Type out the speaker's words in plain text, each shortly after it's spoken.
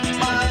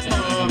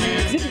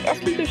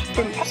Ashley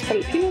from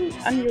Ascalpinum,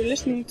 and you're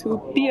listening to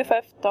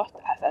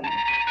BFF.FM.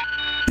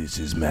 This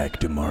is Mac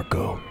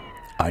DeMarco.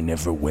 I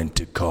never went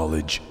to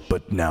college,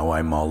 but now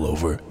I'm all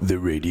over the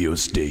radio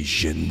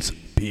stations.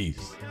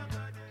 Peace.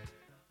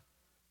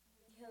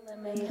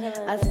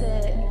 I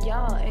said,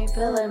 y'all ain't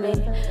feeling me.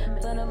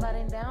 Put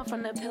nobody down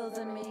from the pills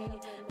of me.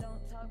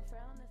 Don't talk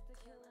frown, that's the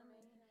killing me.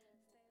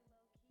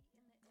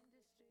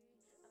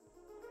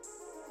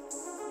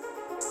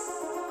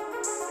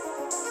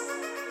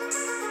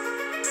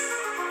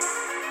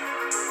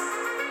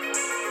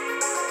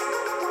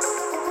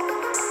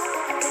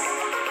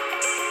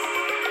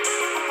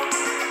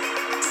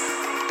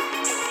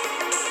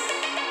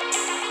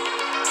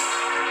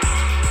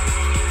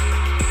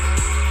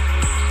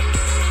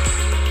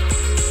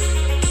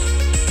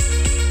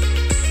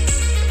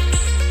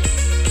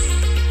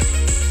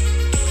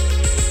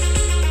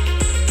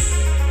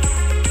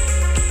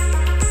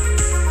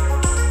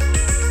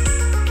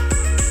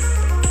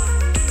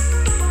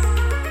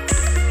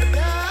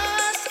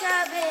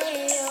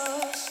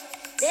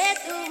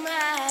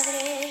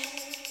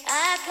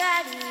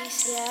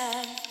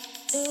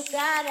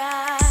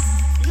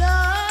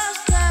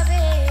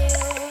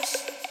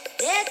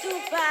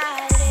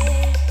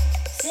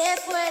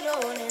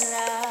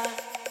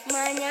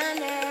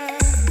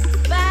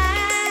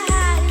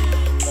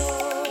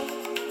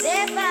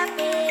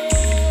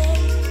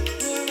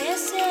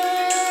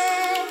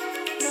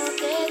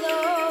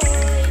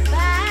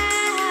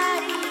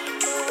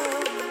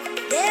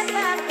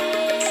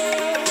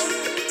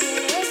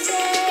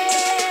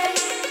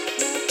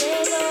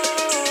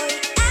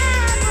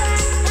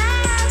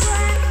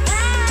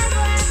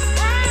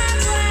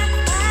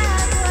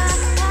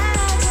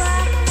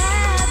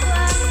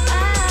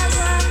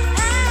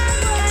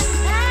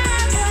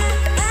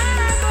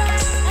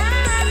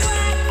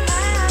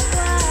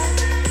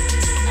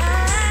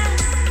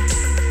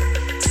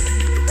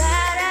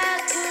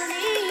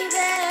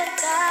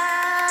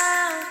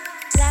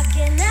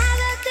 Que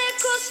nada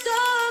te costó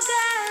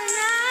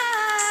ganar.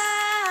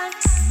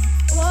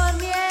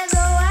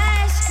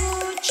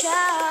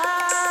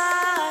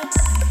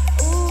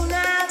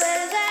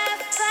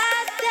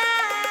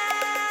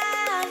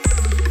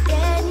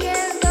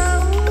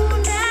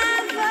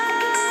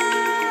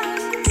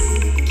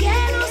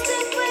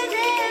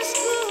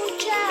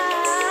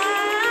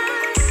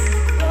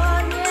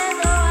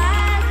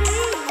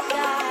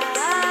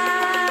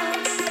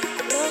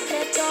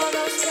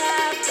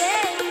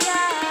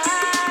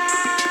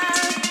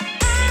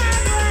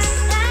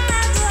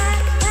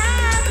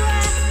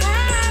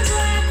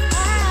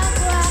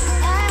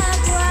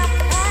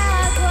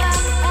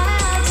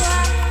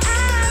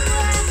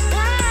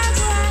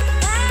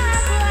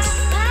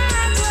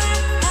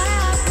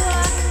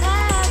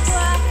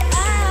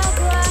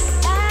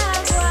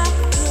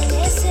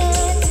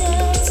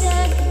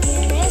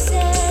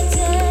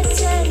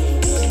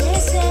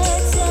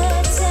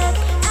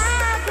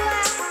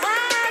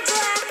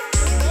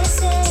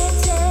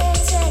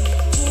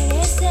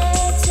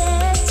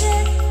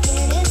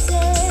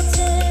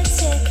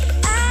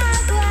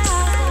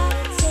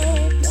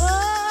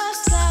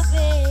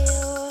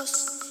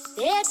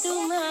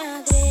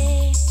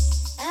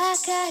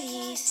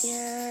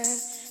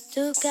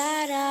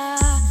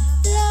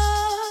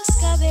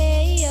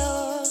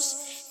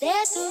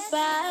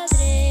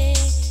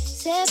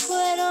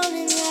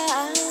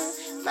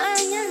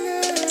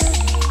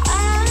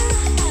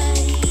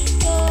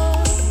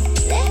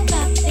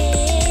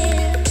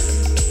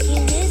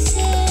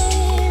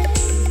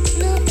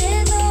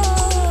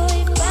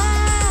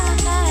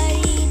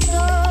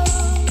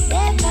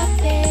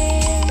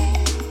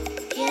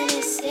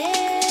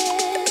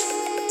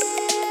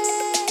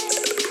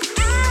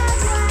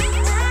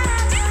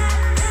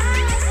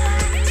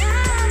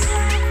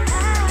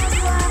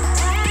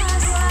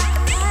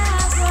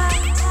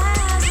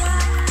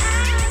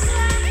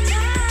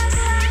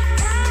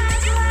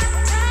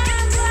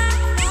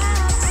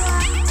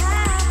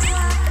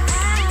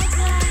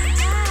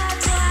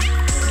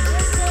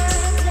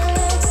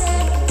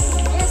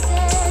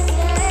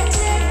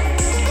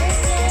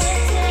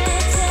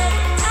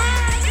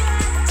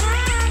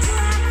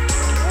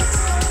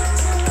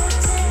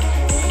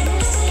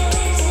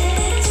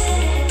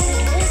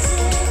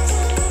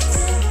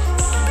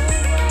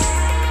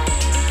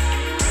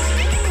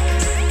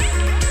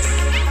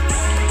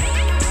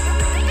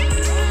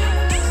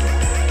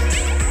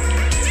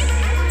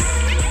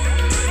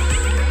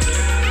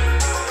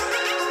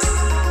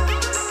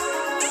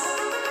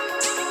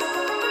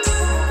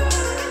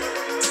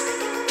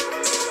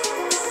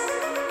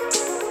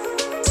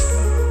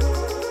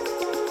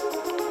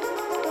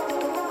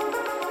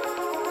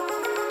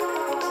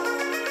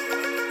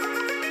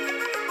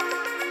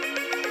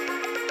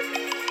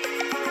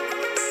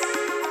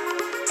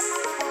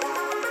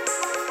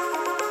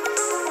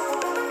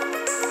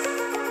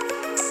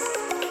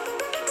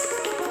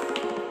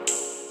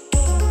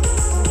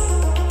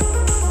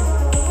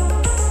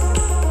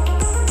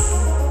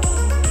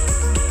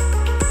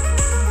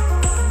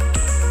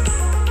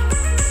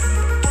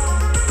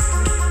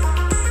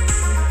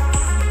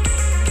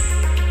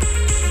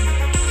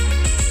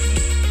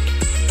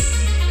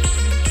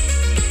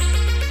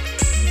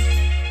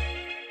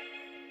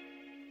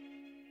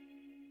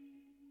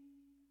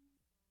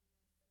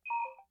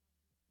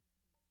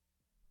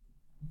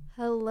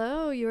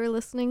 Hello, you are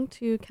listening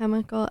to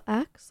Chemical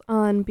X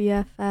on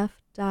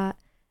BFF.FM.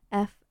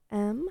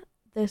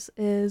 This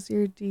is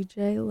your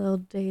DJ Lil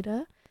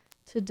Data.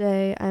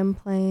 Today I'm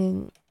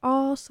playing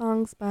all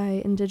songs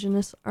by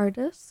indigenous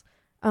artists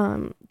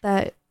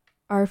that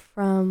are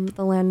from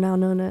the land now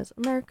known as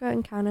America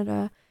and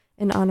Canada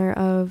in honor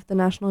of the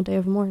National Day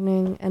of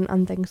Mourning and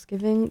on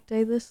Thanksgiving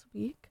Day this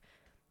week.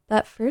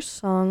 That first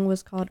song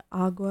was called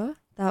Agua.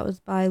 That was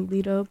by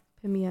Lido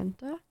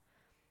Pimienta.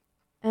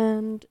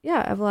 And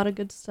yeah, I have a lot of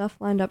good stuff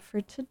lined up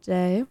for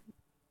today.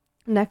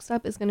 Next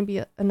up is going to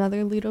be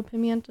another Lido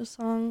Pimienta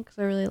song because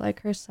I really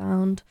like her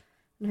sound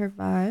and her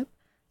vibe.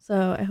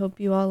 So I hope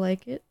you all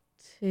like it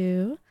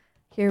too.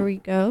 Here we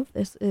go.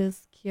 This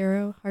is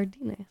Quiero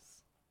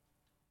Jardines.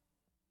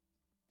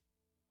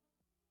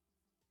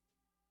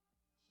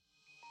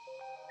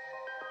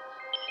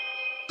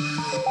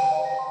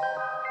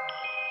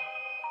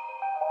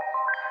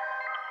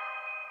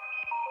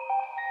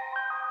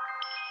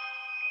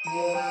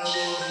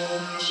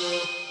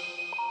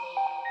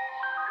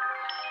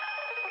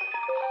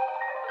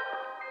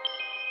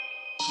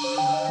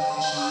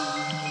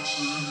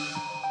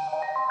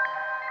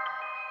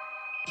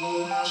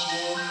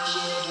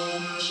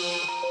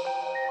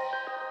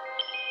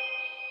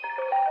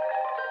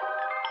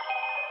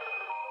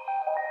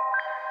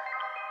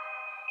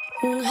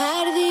 Un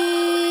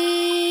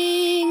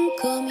jardín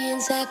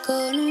comienza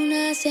con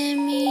una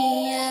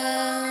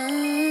semilla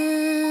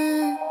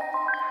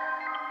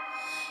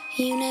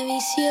y una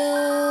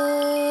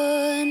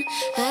visión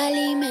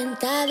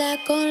alimentada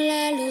con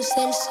la luz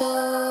del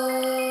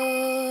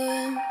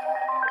sol.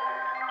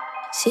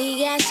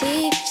 Sigue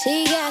así,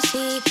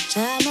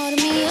 amor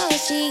mío,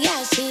 sigue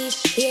así.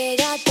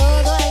 Riega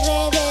todo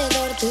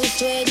alrededor, tus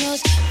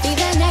sueños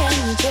viven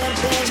en mi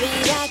cuerpo.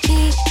 Vida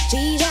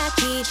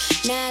aquí,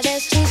 nada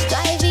es justo,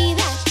 hay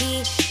vida aquí.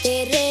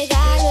 Te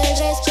regalo el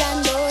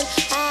resplandor,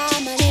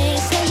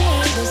 amanece en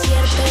el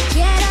desierto.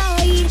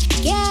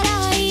 Quiero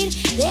ir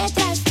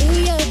detrás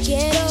tuyo,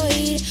 quiero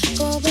ir.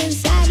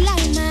 Comenzar la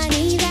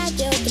humanidad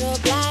de otro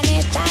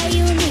planeta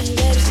y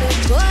universo.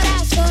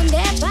 Corazón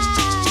de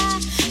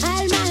paz,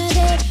 alma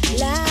de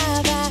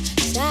lava,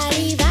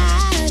 saliva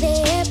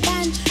de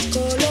pan,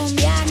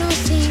 colombiano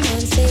sin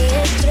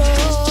ancestros.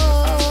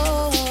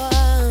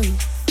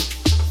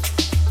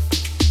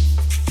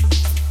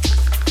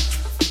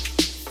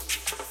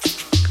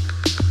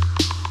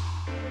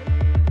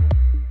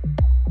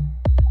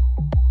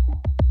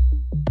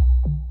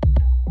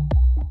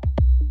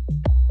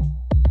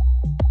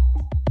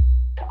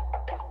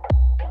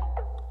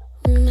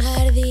 Un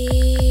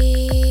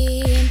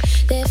jardín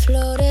de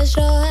flores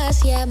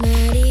rojas y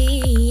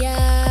amarillas.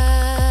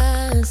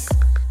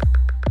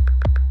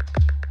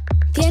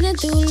 Tiene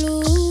tu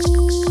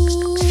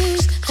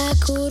luz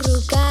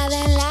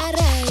acurrucada en la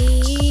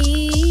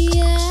raíz.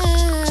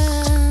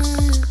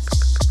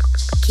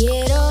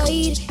 Quiero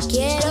ir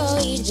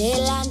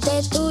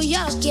delante tuyo,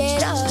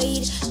 quiero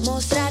ir,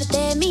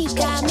 mostrarte mi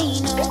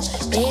camino.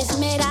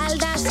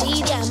 Esmeraldas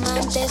y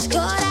diamantes,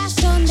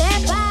 corazón de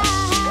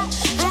paz,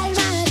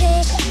 alma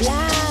de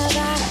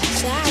lava,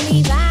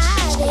 saliva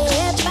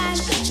de pan,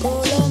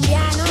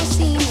 colombiano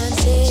sin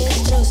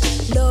ancestros.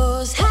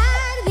 Los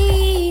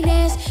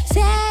jardines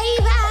se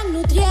iban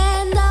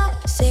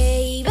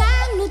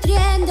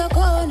nutriendo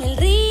con el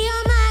río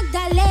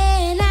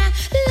Magdalena.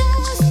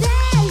 Los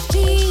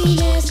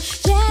delfines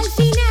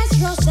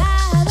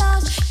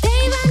rosados te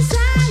iban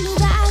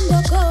saludando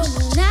con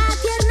una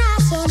tierna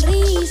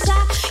sonrisa.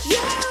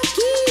 Yo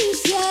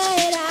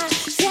quisiera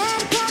ser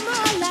como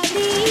la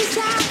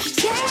brisa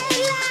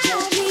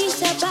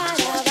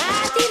para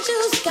batir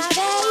tus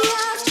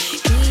cabellos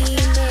y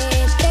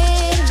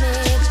meterme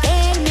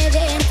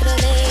dentro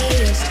de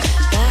ellos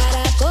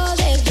para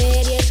poder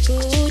ver y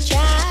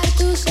escuchar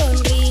tu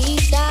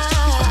sonrisa.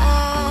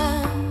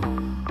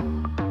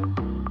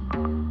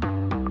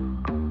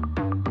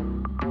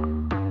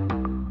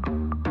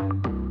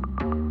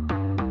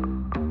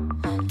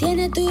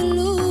 Tiene tu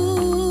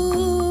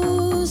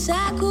luz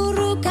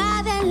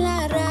acurrucada en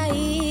la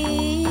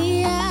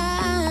raíz.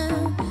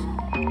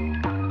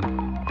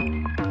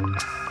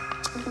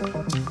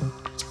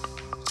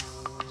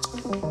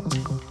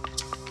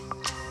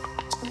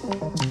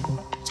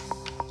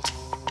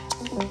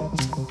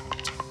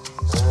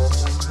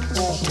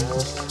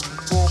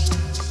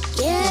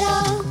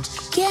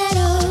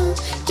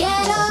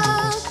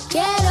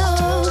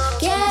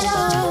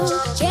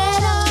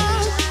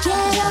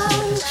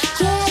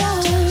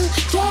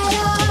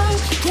 Quiero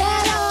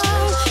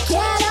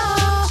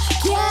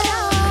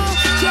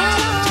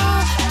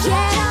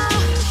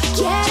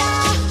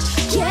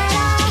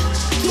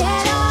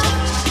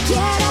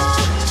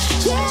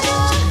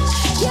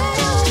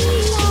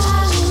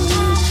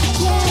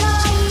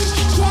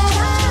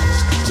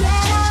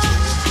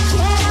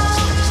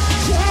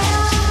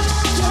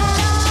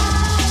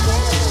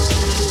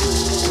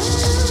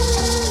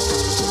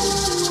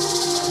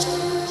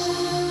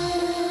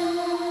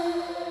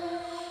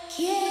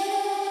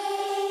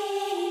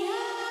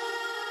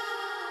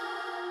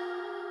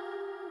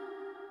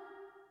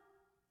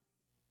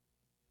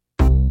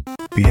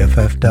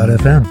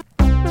BFF.FM.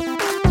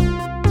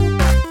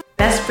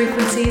 Best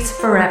frequencies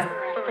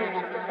forever.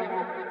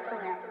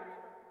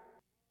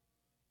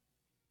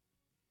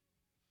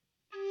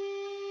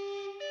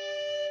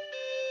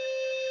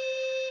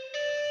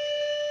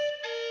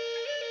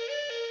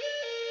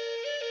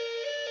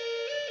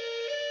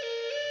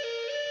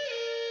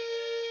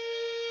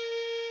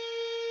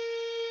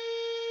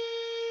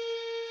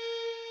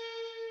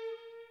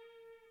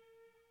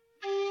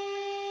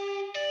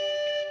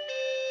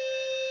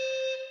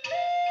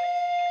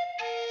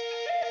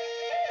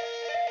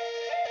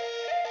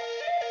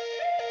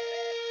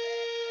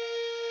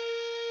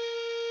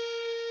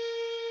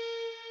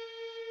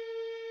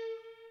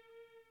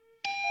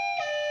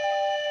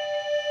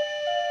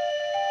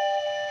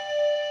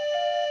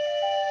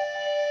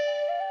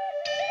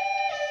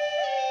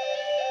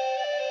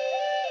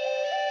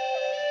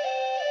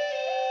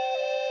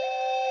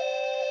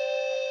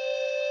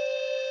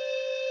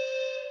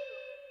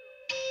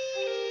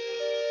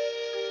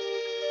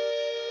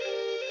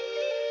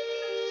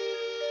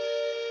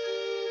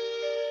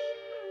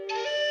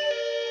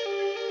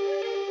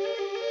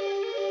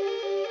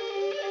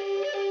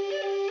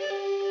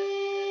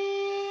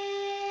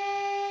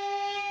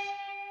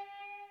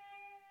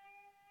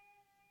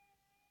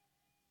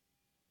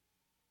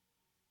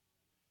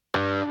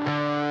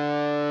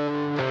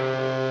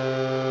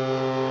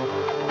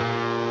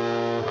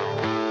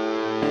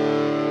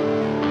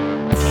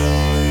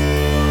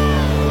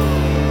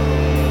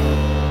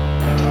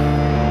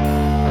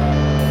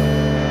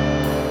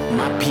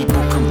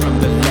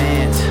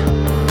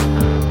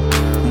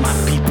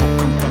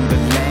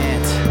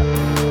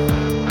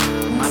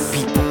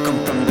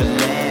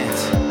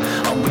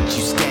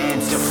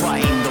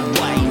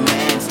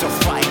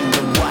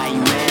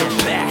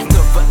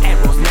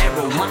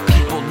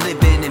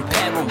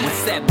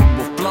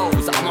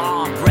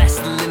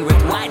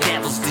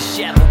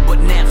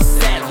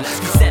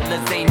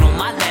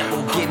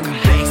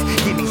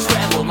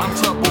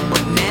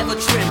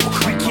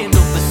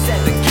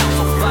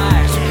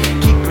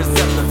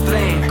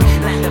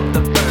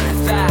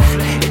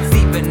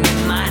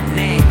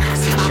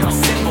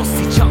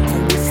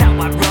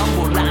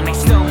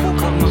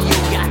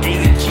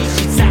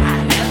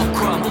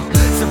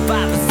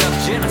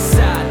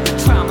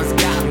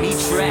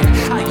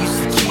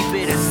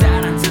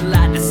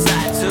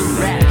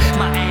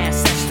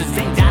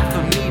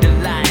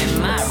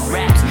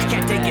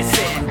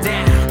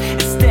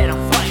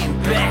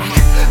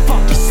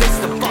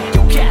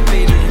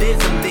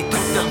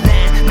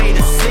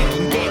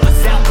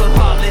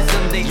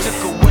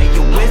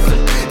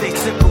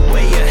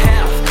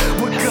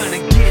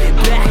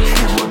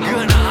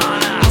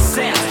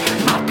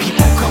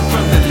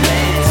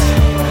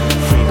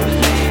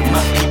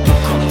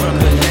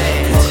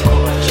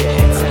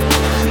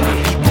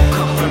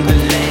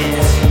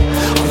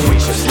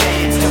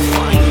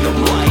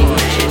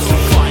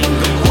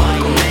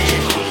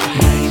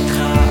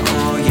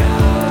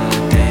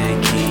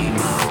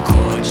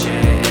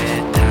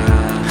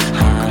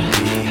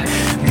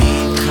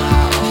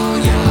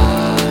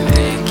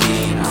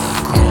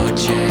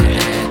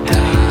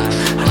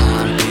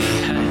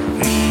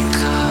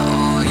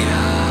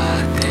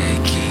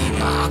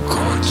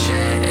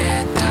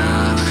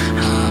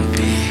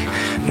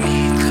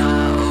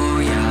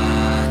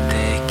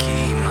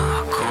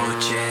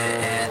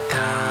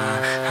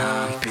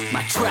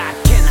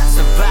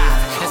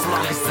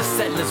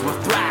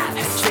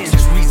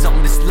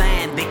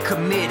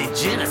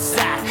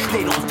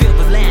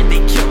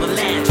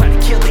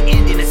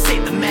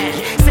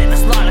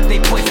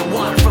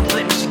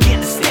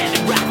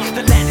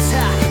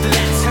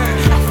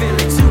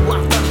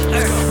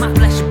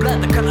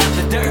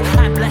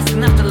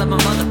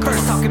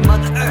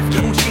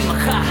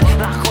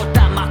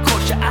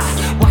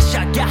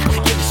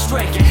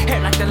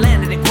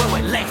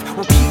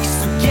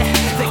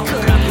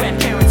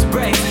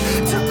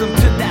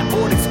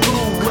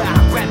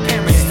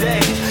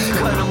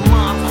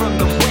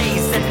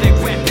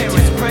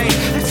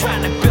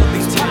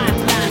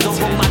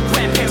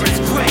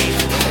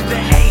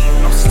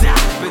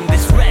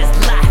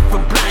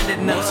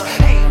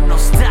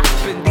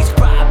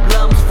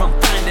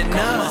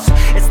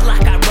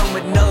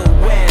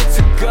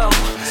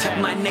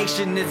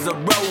 nation is a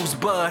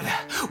rosebud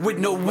with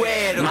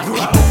nowhere to grow.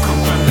 My people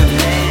come from the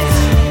land.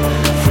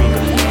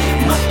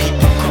 My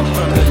people come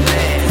from the land.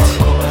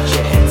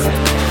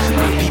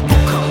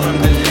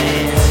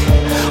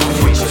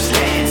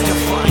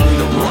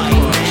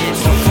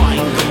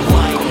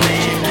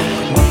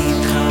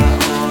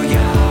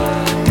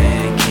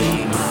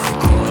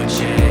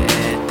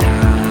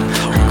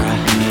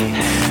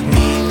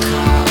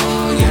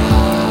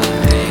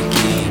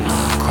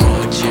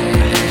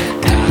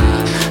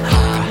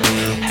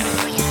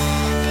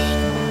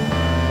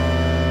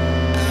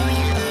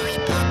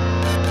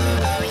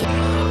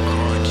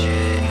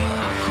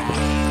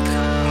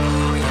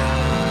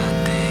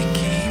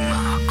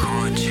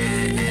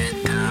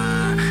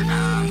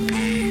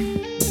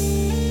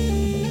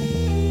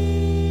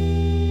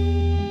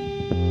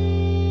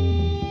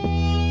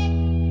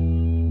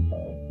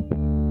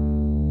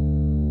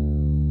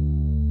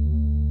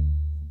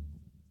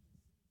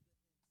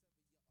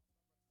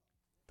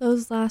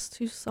 Those last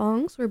two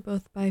songs were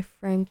both by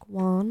Frank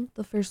Wan.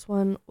 The first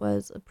one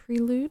was a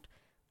prelude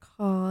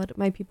called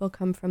My People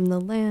Come From the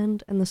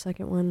Land, and the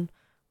second one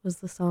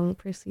was the song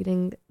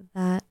preceding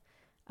that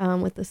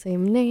with the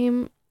same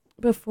name.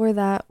 Before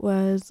that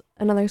was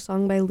another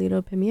song by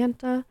Lido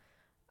Pimienta.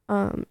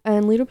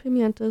 And Lido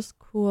Pimienta's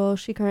cool.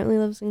 She currently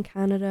lives in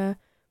Canada,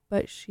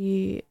 but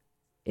she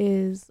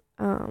is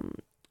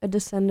a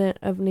descendant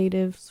of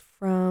natives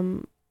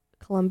from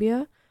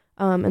Colombia.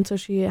 And so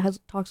she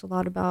talks a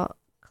lot about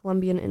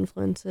Colombian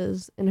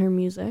influences in her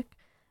music.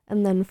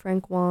 And then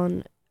Frank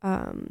Wan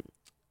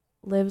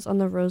lives on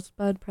the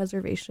Rosebud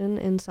Preservation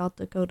in South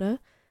Dakota.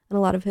 And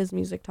a lot of his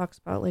music talks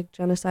about like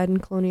genocide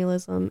and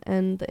colonialism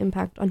and the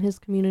impact on his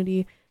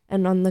community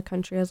and on the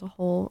country as a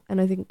whole.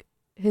 And I think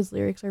his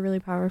lyrics are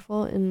really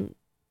powerful in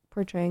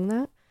portraying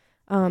that.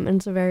 And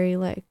it's a very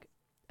like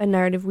a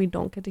narrative we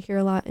don't get to hear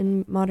a lot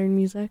in modern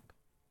music.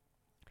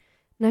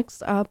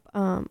 Next up,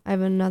 I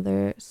have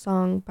another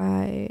song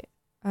by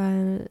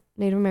a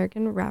Native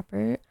American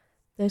rapper.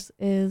 This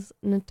is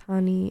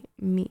Natani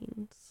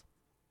Means.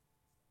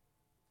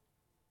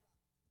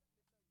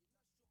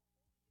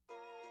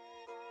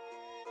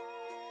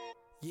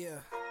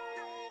 Yeah.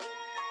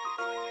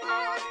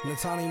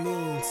 Natani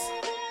Means.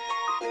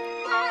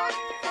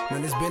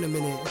 Man, it's been a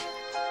minute.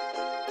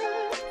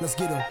 Let's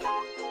get him.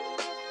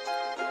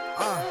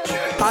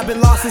 I've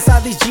been lost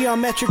inside these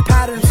geometric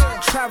patterns,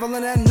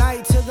 traveling at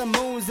night to the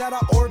moons that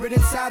are orbiting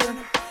Saturn,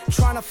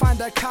 trying to find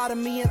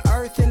dichotomy in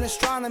Earth and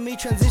astronomy,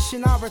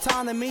 transition our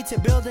autonomy to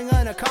building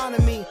an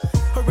economy.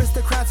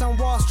 Aristocrats on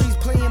Wall Street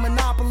playing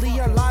Monopoly,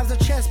 our lives are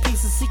chess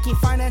pieces seeking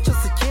financial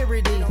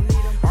security.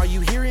 Are you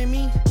hearing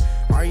me?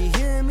 Are you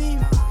hearing me?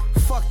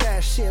 Fuck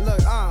that shit, look,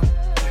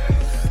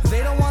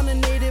 they don't want a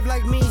native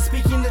like me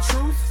speaking the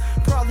truth.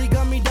 Probably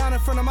gun me down in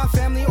front of my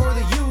family or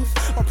the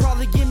youth, or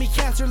probably give me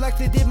cancer like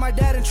they did my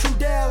dad in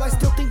Trudell. I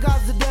still think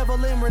God's the devil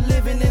and we're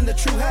living in the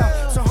true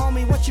hell. So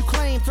homie, what you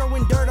claim,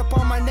 throwing dirt up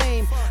on my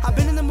name. I've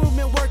been in the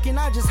movement working,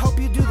 I just hope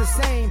you do the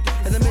same.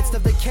 In the midst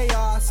of the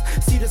chaos,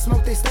 see the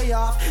smoke, they stay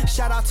off.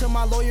 Shout out to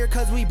my lawyer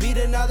cause we beat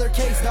another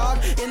case, dog.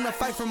 In the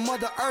fight for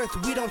Mother Earth,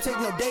 we don't take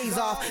no days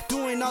off.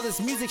 Doing all this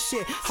music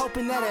shit,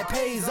 hoping that it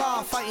pays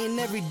off. Fighting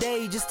every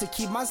day just to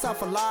keep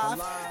myself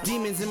alive.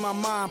 Demons in my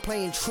mind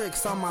playing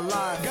tricks on my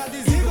life. Got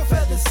these eagle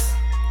feathers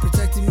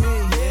protecting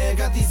me. Yeah,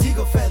 got these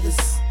eagle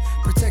feathers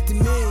protecting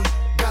me.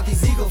 Got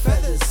these eagle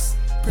feathers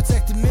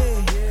protecting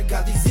me. Yeah,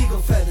 got these eagle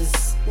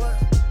feathers.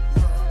 What?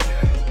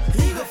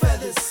 Eagle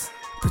feathers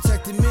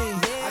protecting me.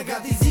 I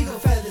got these eagle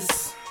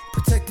feathers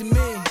protecting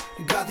me.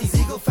 Got these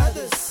eagle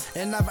feathers,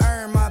 and I've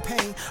earned my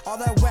pain. All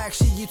that whack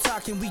shit you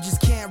talking, we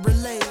just can't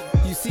relate.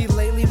 You see,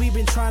 lately we've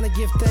been trying to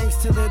give thanks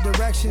to the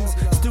directions.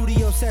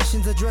 Studio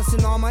sessions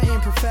addressing all my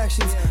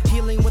imperfections.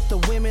 Healing with the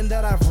women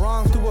that I've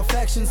wronged through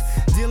affections.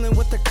 Dealing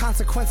with the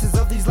consequences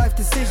of these life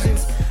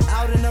decisions.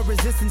 Out in a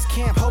resistance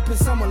camp, hoping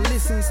someone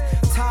listens.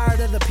 Tired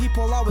of the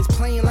people always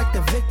playing like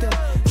the victim.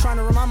 Trying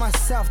to remind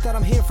myself that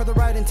I'm here for the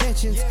right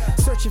intentions.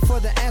 Searching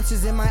for the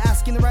answers, am I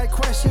asking the right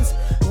questions?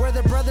 Where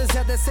the brothers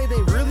at that say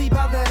they really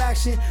about that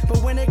action, but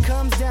when it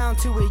comes down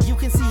to it, you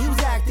can see who's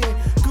acting.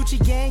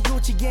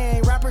 Gucci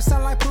gang, rappers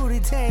sound like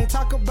Pootie Tang.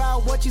 Talk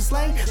about what you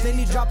slang, then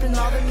you dropping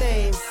all the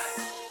names.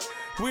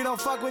 We don't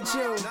fuck with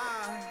you.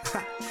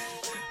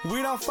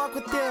 We don't fuck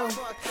with you.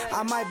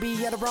 I might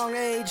be at the wrong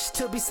age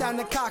to be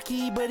sounding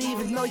cocky, but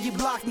even though you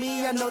block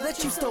me, I know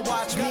that you still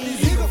watch me. Got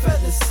these eagle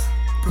feathers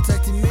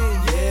protecting me.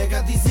 Yeah,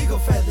 got these eagle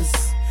feathers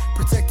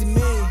protecting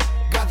me.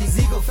 Got these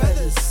eagle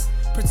feathers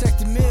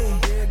protecting me.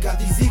 Yeah, got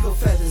these eagle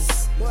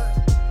feathers.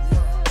 What?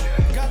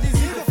 Got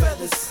these eagle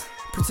feathers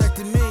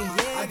protecting me.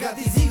 I got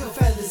these eagle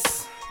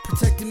feathers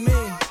protecting me.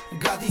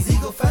 Got these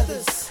eagle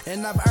feathers,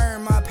 and I've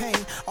earned my pain.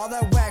 All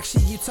that whack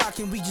shit you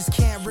talking, we just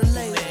can't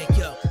relate. Man,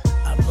 yo,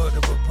 I murder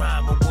a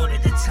rhyme, a word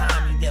at a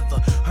time. You never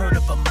heard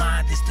of a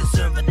mind that's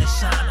deserving to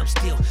shine. I'm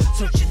still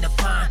searching to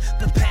find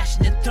the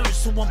passion and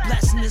thirst, so I'm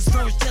blasting this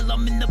verse till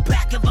I'm in the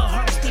back of a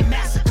hearse. They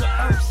massacre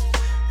Earth.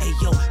 Hey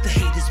yo, the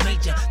hate is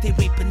major. They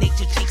raping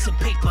nature, chasing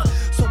paper.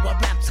 So I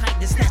rap tight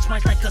and snatch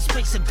mics like a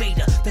space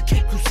invader. The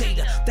Cape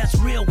Crusader, that's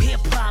real hip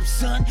hop,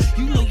 son.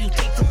 You know you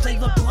take the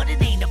flavor, but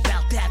it ain't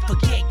about that.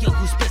 Forget yo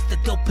who spits the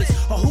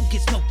dopest or who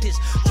gets noticed.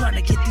 Trying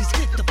to get these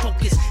kids to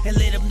focus and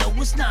let them know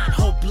it's not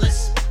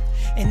hopeless.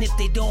 And if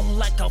they don't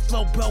like our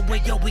flow, bro,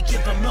 well, yo, we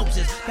give them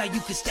roses. Now you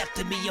can step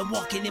to me, I'm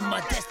walking in my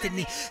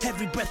destiny.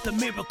 Every breath a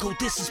miracle,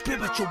 this is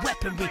spiritual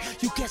weaponry.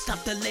 You can't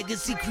stop the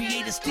legacy,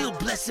 creator still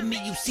blessing me.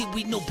 You see,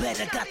 we know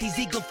better, got these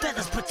eagle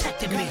feathers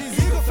protecting me. Got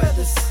these eagle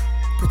feathers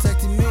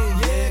protecting me.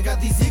 Yeah,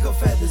 got these eagle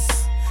feathers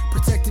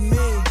protecting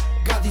me.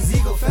 Got these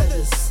eagle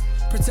feathers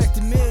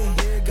protecting me.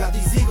 Yeah, got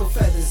these eagle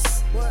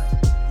feathers.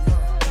 What?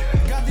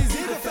 Got these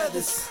eagle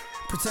feathers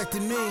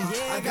protecting me.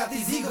 I got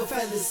these eagle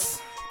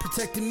feathers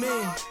protecting me.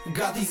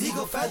 Got these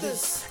eagle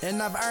feathers,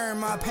 and I've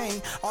earned my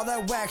pain. All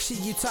that whack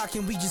shit you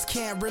talking, we just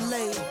can't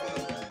relate.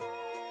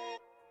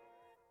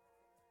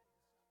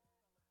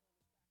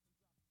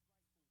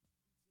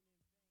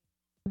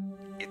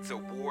 It's a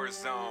war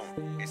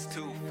zone, it's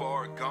too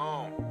far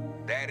gone.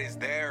 That is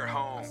their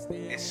home.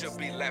 It should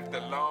be left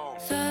alone.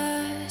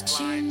 Thought you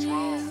Flying knew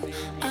drones, look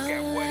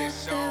at what all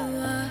it's shown.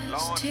 there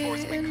Law was to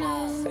enforcement know.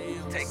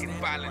 clones, taking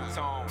violent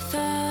tone.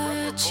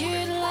 Rubber Thought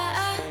you'd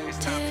bullet it's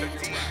time to lighted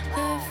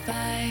dethrone the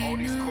all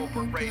these final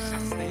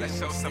corporations. glow. Let's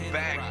show some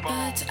backbone.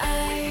 But We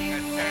I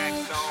attack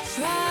zones.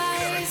 Let's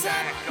rise get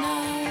up attack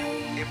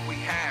on. If we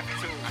have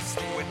to,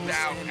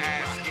 without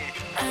asking.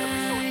 Other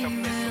sorts of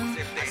missiles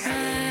if they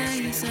have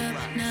to. rise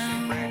up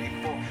now. Ready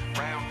for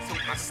round 2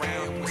 and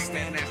round 3.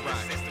 Man, that's the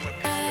system of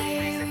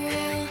I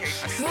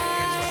will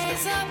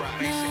rise up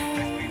now.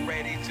 Let's be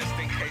ready just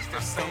in case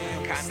there's some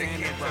kind of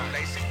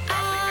cancellation. Probably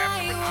I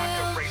after an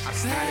operation.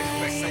 will Not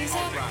expecting rise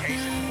up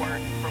altercation.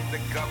 Word from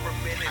the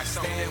government is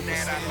something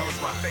that I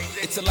lost my faith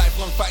in. It's a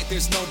lifelong fight,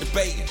 there's no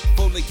debating.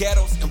 Full of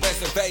ghettos and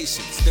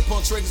reservations. They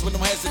pull triggers with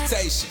no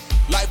hesitation.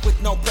 Life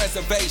with no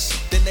preservation.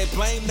 Then they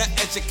blame the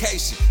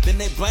education. Then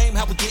they blame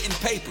how we getting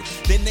paper.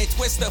 Then they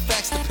twist the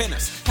facts to pin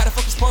us. How the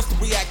fuck you supposed to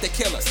react? They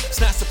kill us.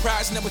 It's not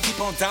surprising that we keep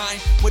on dying.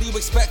 What do you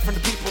expect from the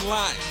people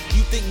lying?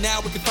 You think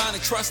now we can finally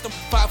trust them?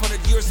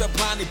 500 years of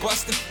blindly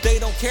busting. They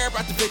don't care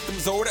about the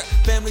victim's order.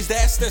 Families,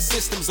 that's their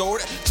system's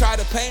order. Try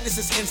to paint us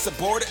as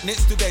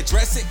insubordinates. Do they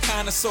dress it?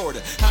 Kinda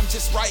sorta. I'm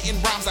just writing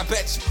rhymes, I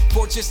bet you.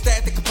 For just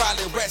that, they could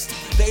probably arrest you.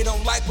 They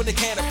don't like when they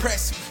can't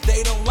oppress you.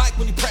 They don't like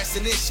when you press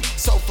an issue.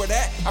 So for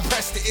that, I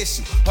press the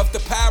issue of the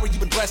power you've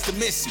been blessed to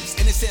misuse.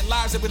 Innocent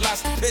lives that we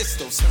lost to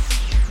pistols.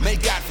 May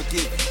God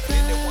forgive you.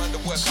 Then they wonder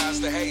what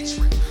caused the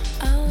hatred.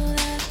 All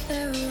that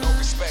there No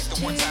respect was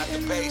to one to time to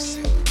know. base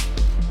it.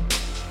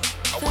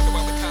 I wonder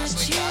why we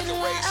constantly Thought got you the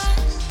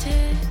racist.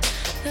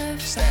 lighted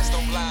the Stats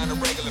don't lie on a final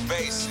regular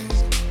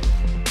basis.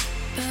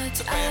 But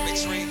The family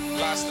I tree,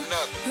 lost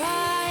another.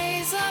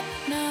 rise up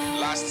now.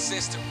 Lost a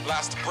sister,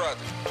 lost a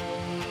brother.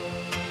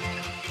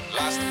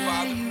 Lost a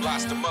father,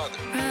 lost a mother.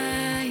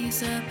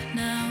 Rise up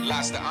now.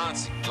 Lost a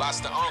auntie,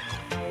 lost a uncle.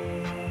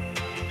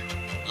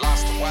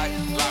 Lost a wife,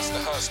 lost a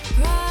husband.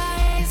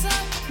 Rise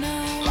up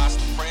now. Lost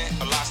a friend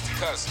or lost a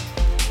cousin.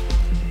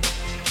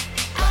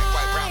 Black,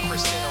 white, brown,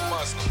 Christian or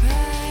Muslim.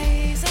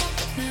 Rise up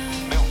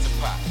now. Melting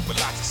pot with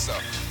lots of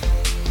suffering.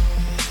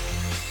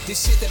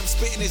 This shit that I'm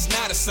spitting is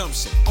not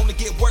assumption. Only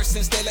get worse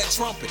since they let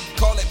trumpet.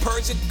 Call it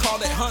purging, call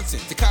it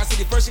hunting. The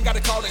cosmetic version gotta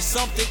call it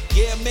something.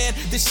 Yeah, man,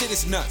 this shit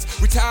is nuts.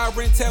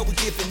 Retiring till we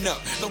giving up.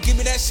 Don't give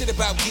me that shit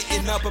about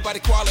getting up, about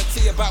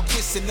equality, about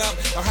kissing up,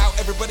 or how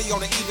everybody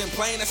on an even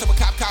plane. That's how a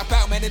cop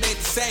out, man, it ain't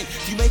the same.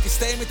 If you make a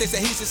statement, they say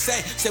he's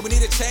insane. Say we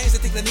need a change, they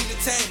think they need a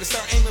tame. They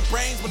start aiming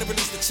brains when they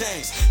release the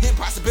change.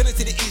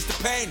 Impossibility to ease the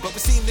pain, but we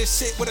seen this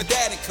shit with a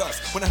dad in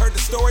cuffs. When I heard the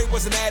story,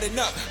 wasn't adding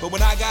up. But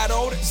when I got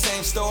older,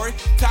 same story.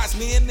 Ties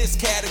me in this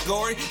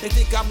category. They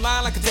think I'm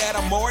lying like a dad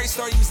I'm Maury.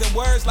 Start using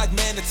words like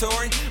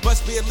mandatory.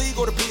 Must be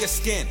illegal to be a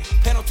skin.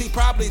 Penalty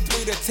probably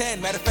 3 to 10.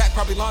 Matter of fact,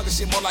 probably longer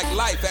shit, more like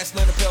life. That's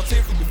Leonard Peltier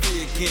if we be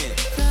free again.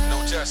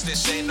 No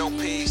justice, ain't no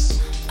peace.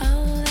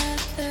 All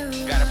that there was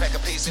Gotta pack a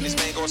piece in these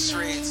mango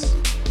streets.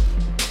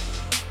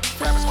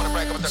 Rappers wanna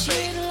brag about the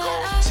fake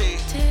gold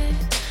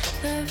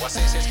teeth. While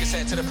citizens get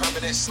sent to the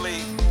permanent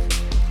sleep.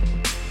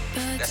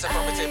 That's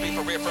affirmative, be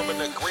for reaffirming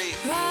agree.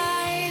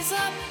 Rise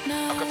up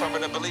now. I'm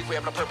confirming the belief we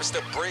have no purpose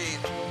to breathe.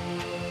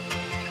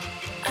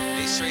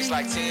 These streets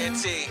like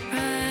TNT,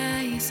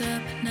 Rise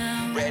up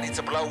now. ready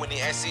to blow in the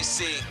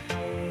SEC.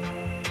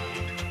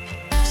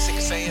 Sick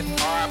of saying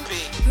RIP,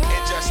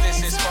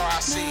 injustice is far I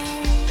see.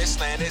 This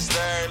land is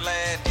their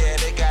land, yeah,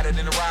 they got it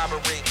in the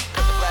robbery.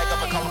 Put the flag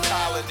up and call them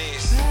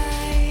colonies.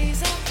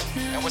 Rise up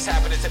now. And what's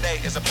happening today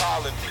is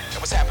appalling me. And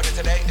what's happening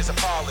today is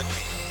appalling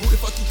me. Who the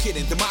fuck you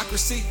kidding?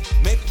 Democracy?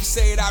 Maybe you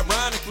say it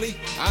ironically.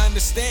 I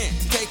understand.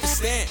 To take a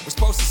stand, we're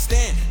supposed to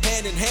stand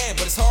hand in hand,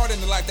 but it's hard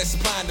in the life that's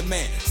supply and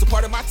demand. So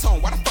part of my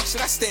tone, why the fuck should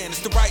I stand?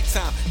 It's the right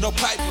time, no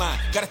pipeline.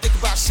 Gotta think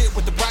about shit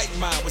with the right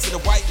mind. Was it a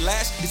white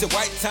lash? Is it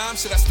white time?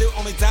 Should I still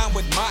only dine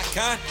with my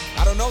kind?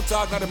 I don't know,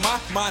 dog, not in my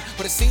mind,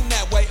 but it seemed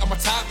that way on my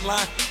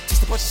timeline.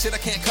 Just a bunch of shit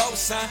I can't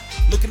co-sign.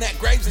 Looking at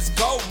graves, it's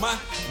gold mine.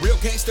 Real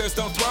gangsters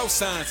don't throw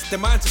signs. Their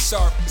minds are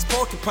sharp, it's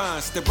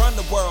porcupines. They run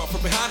the world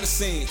from behind the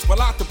scenes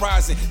while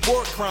authorizing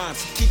war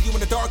crimes. Keep you in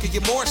the dark and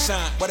get more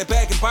shine. While they're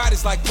bagging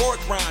bodies like pork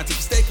rinds. If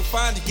you stay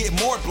confined, you get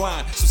more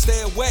blind. So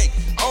stay awake,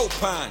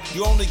 opine.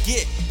 You only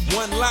get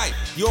one life.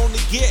 You only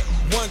get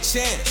one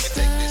chance.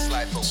 And take this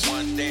life for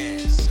one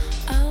dance.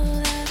 All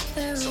that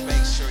there So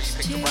make sure you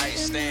pick the was right to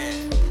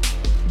stand.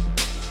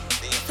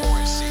 The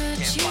important shit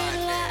you can't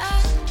find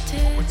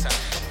dance. One more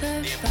time.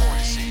 The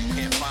important shit you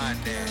can't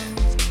find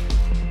dance.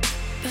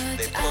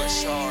 They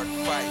push hard,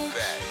 fight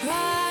back.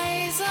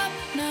 Rise up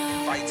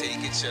now. Fight till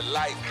you get your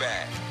life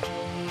back.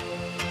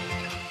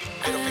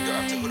 Middle finger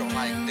up to who don't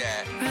like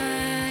that.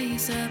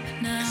 Rise up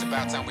now. It's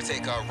about time we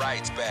take our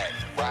rights back.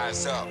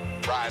 Rise up,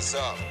 rise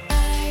up.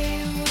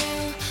 I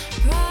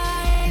will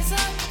rise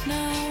up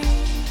now.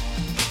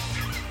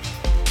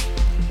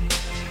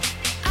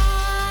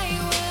 I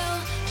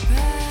will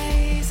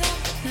rise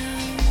up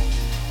now.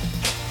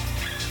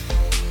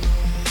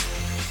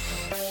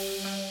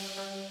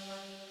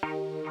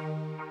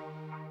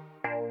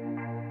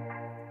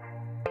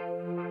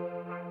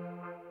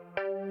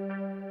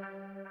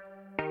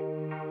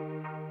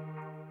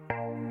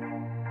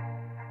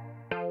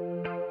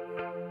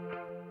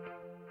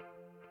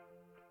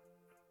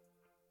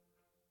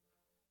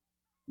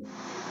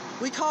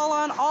 We call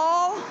on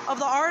all of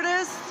the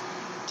artists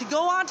to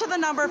go on to the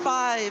number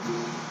 5.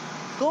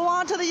 Go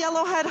on to the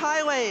Yellowhead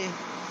Highway.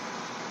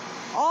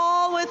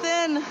 All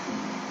within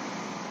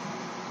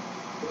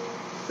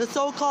the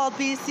so-called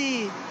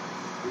BC.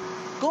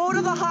 Go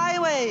to the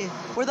highway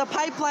where the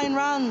pipeline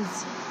runs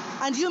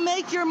and you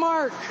make your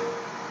mark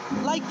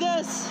like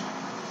this.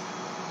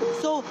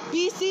 So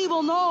BC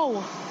will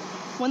know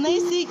when they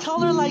see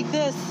color like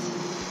this,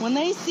 when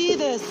they see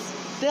this,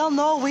 they'll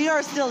know we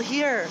are still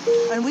here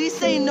and we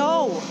say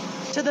no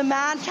to the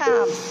man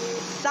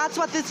camps. That's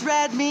what this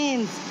red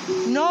means.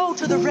 No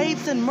to the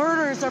rapes and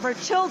murders of our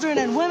children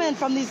and women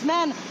from these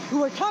men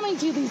who are coming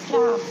to these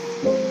camps.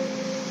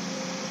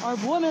 Our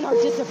women are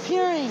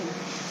disappearing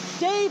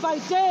day by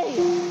day.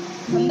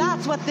 And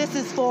that's what this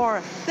is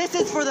for. This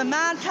is for the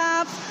man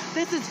camps.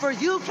 This is for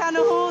you,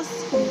 Kanuhus.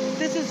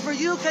 This is for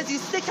you because you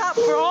stick up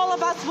for all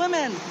of us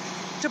women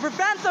to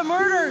prevent the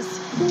murders,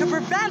 to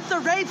prevent the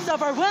rapes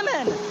of our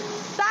women.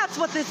 That's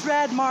what this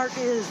red mark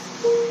is.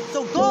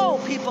 So go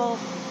people,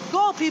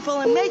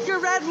 and make your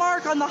red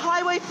mark on the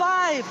Highway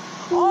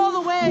 5, all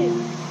the way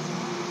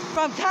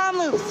from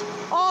Kamloops,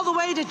 all the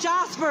way to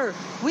Jasper.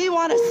 We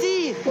want to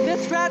see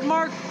this red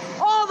mark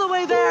all the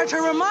way there to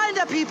remind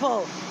the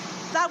people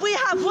that we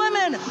have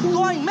women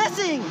going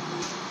missing.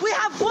 We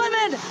have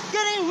women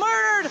getting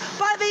murdered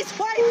by these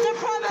white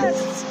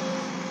supremacists.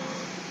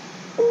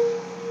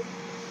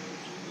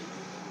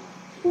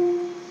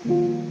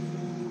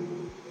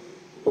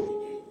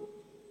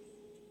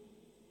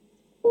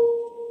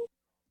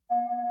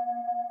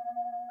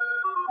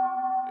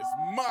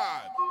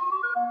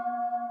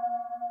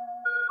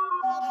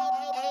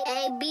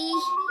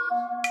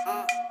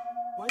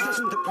 Why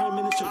doesn't the Prime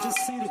Minister just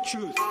say the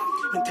truth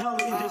and tell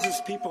the indigenous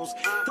peoples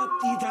that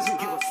he doesn't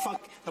give a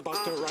fuck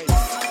about their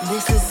rights?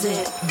 This is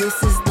it,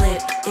 this is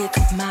lit.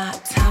 It's my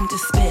time to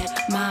spit,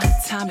 my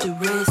time to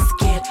risk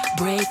it.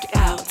 Break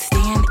out,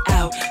 stand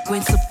out.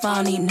 Gwen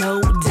Stefani,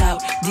 no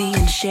doubt. D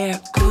and Cher,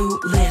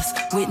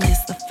 clueless.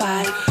 Witness the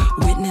fight,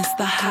 witness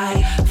the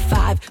high.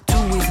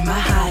 5-2 is my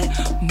high.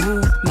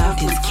 Move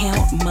mountains,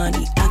 count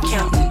money,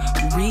 accountant.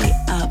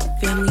 Re-up,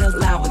 family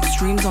allowance.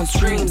 Streams on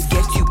streams,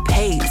 get you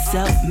paid.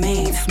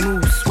 Self-made,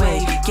 smooth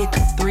sway. Get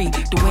the 3,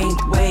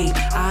 Dwayne Wade.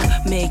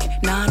 I make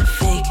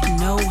non-fake,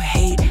 no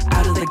hate.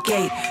 Out of the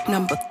gate,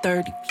 number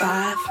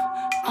 35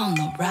 on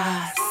the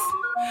rise.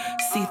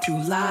 See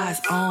through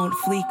lies, on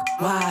fleek,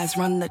 wise.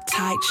 Run the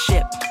tight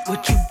ship.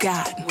 What you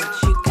got?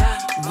 What you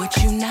got?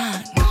 What you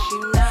not? What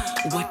you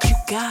not? What you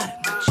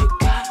got? What you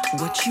got?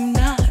 What you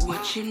not?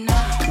 What you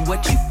not?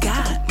 What you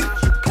got?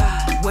 What you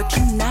got? What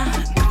you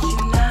not? What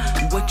you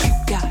not? What you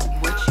got?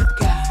 What you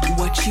got?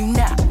 What you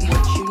not?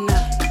 What you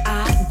not?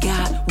 I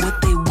got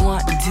what they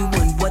want,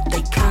 doing what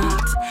they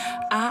can't.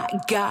 I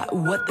got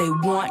what they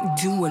want,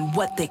 doing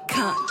what they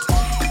can't.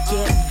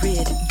 Get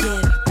rid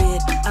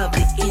of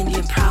the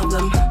Indian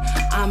problem.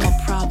 I'm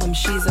a problem,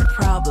 she's a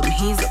problem,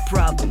 he's a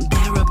problem,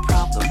 they're a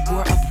problem,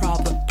 we're a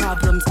problem.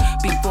 Problems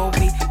before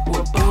we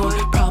were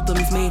born,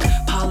 problems made,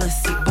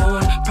 policy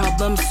born,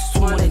 problems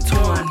sworn and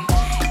torn.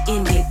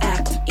 Indian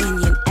act,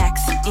 Indian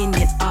acts,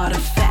 Indian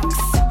artifacts.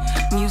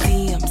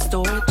 Museum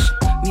storage,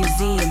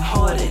 museum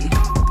hoarding.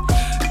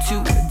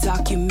 To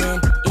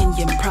document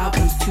Indian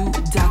problems, to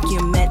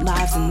document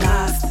lives and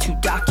lives, to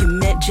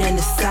document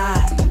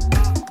genocide.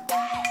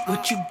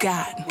 What you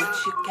got? What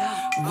you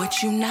got?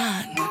 What you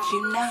not? What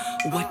you not?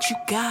 What you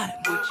got?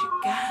 What you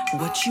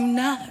got? What you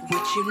not?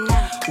 What you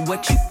not?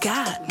 What you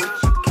got?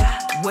 What you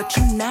got? What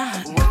you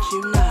not? What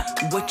you not?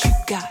 What you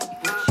got?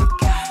 What you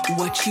got?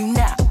 What you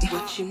not?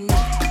 What you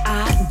not?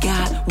 I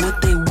got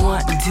what they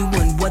want,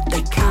 doing what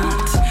they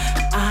can't.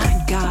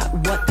 I got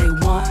what they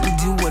want,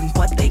 doing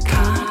what they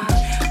can't.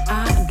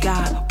 I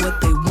got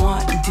what they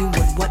want,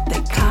 doing what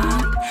they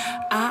can't.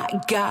 I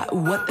got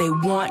what they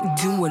want,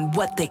 doing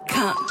what they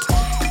can't.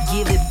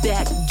 Give it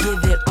back,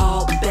 give it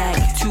all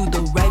back to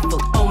the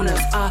rightful owners.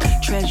 Our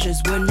treasures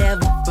were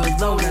never for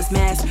loners.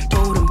 Mass,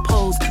 totem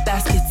poles,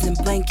 baskets and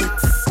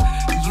blankets.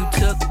 You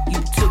took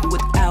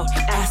without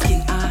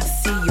asking. I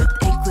see you're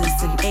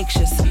thankless and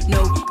anxious.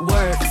 No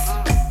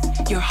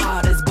words, your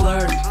heart is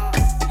blurred.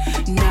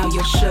 Now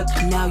you're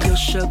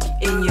shook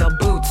in your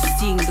boots.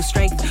 Seeing the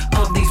strength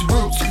of these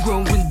roots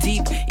growing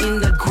deep in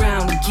the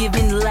ground,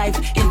 giving life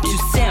into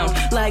sound.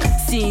 Like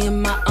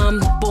seeing my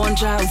unborn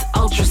child's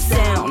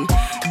ultrasound.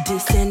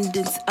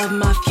 Descendants of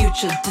my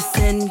future,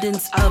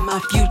 descendants of my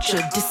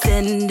future,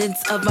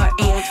 descendants of our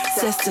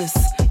ancestors.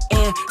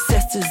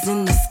 Ancestors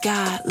in the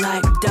sky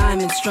like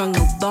diamonds strung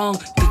along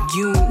the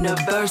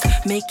universe,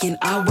 making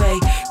our way,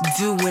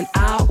 doing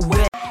our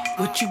way.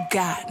 What you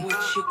got?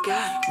 What you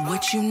got?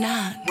 What you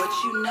not? What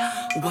you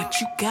not? What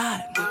you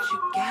got? What you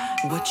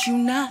got? What you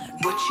not?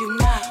 What you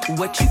not?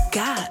 What you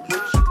got?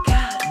 What you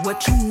got?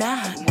 What you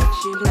not?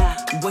 What you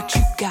not? What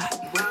you got?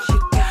 What you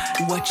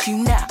got? What you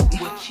not?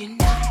 What you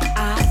not?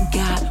 I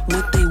got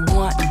what they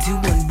want,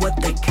 doing what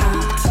they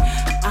can't.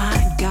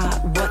 I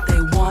got what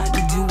they want,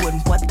 doing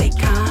what they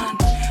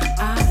can't.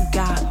 I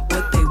got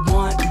what they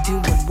want,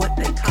 doing what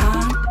they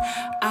can't.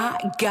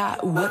 I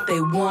got what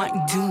they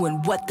want, doing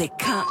what they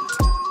can't.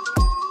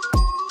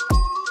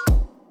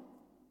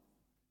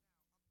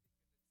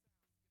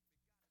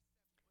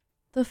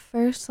 The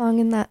first song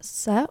in that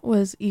set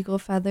was Eagle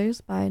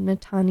Feathers by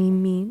Natani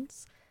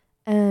Means,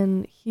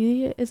 and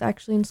he is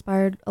actually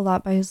inspired a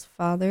lot by his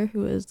father,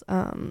 who is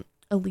a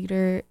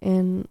leader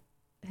in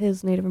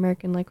his Native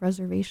American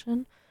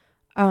reservation.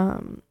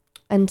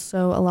 And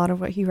so a lot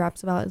of what he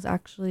raps about is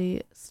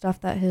actually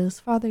stuff that his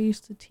father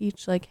used to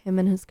teach him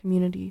and his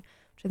community,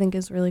 which I think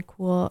is really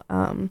cool.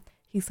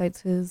 He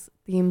cites his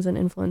themes and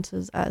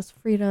influences as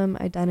freedom,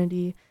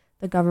 identity,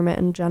 the government,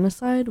 and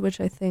genocide,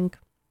 which I think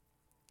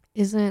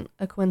isn't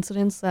a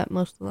coincidence that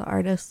most of the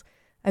artists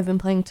I've been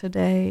playing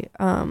today,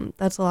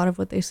 that's a lot of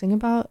what they sing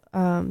about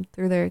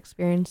through their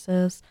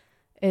experiences.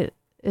 It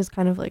is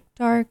kind of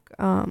dark,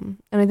 and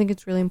I think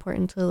it's really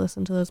important to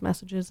listen to those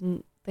messages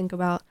and think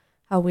about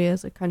how we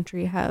as a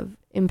country have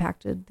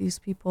impacted these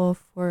people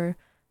for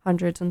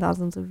hundreds and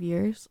thousands of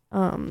years.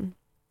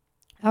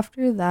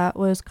 After that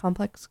was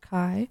Complex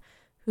Kai,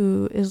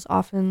 who is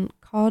often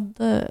called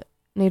the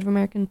Native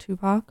American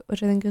Tupac,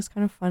 which I think is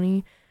kind of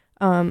funny.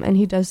 And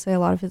he does say a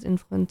lot of his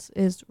influence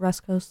is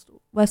West Coast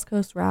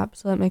rap,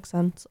 so that makes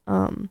sense.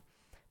 But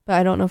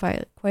I don't know if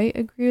I quite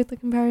agree with the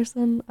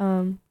comparison,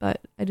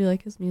 but I do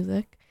like his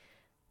music.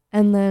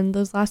 And then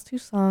those last two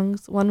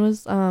songs, one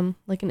was an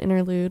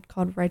interlude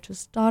called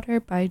Righteous Daughter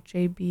by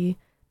JB,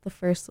 the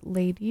First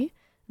Lady,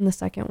 and the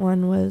second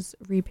one was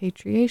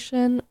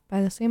Repatriation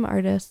by the same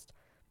artist,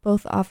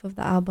 both off of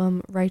the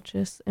album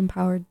Righteous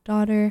Empowered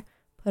Daughter,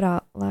 put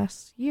out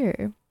last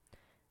year.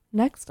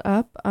 Next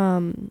up,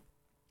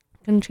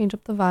 gonna change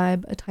up the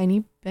vibe a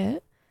tiny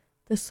bit.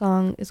 This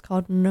song is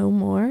called No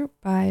More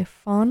by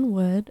Fawn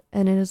Wood,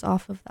 and it is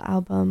off of the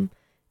album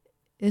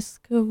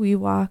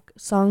Iskawiwak,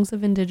 Songs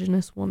of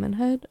Indigenous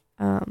Womanhood.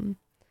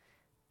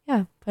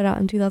 Put out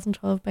in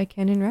 2012 by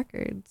Canyon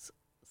Records.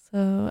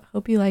 So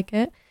hope you like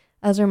it.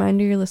 As a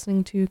reminder, you're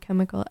listening to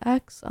Chemical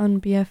X on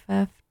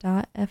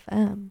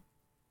BFF.fm.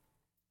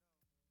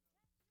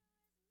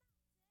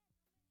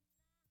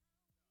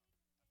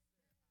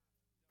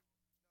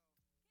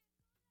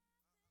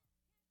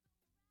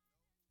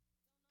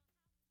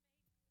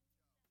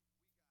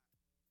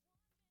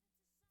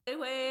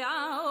 Way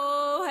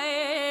ah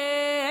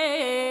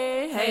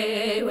hey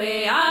hey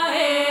way ah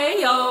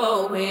hey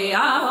yo way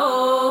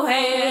ah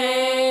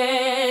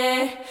hey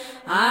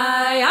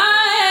I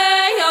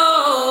yo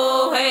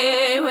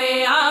hey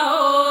way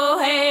ah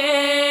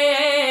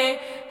hey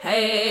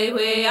hey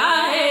way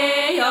ah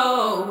hey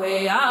yo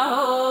way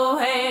ah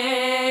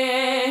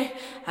hey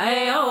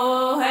hey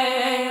oh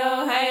hey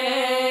oh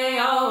hey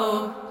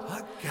oh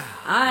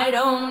I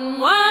don't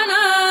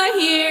wanna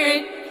hear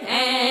it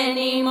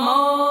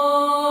anymore.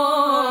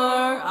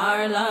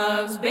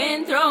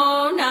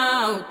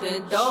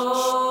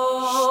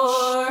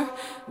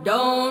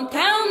 Don't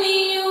tell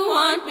me you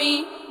want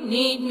me,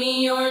 need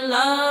me or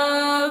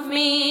love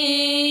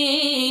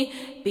me,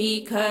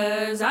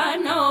 because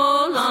I'm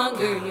no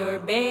longer your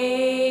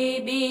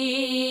baby.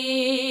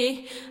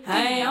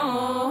 Hey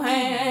oh,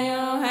 hey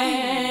oh,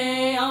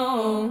 hey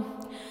oh,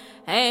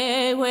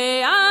 hey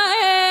way ah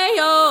hey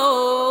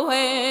oh,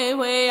 hey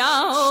way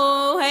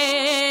ah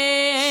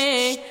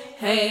hey,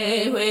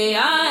 hey way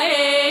ah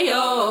hey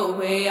oh,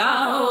 way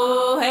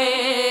ah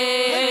hey.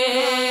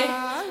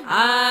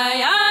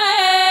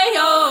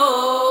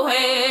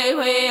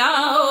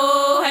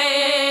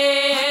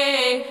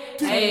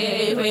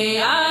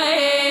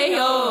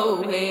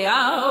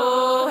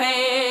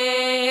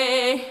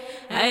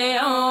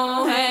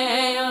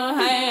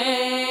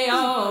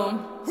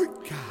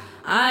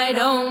 I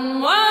don't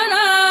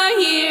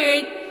wanna hear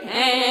it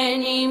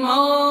anymore.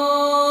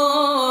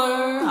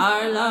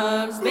 Our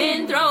love's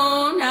been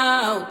thrown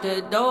out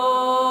the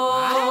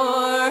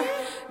door.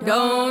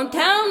 Don't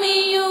tell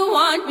me you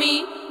want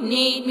me,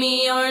 need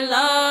me or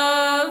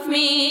love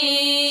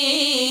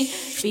me,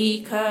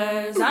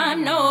 because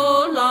I'm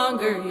no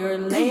longer your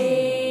lady.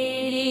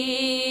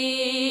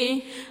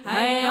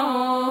 Hey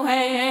oh,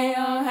 hey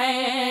oh,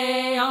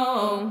 hey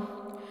oh,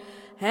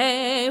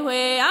 hey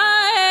way I.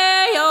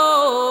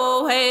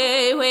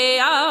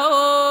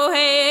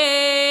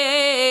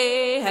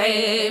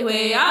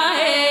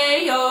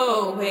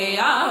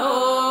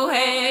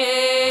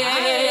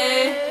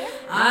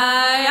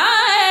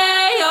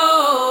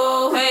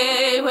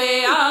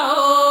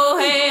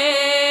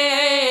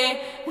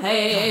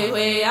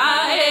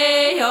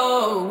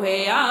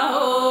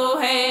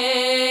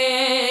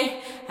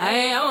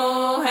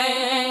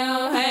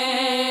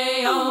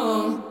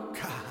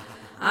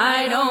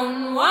 I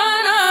don't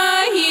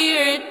wanna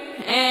hear it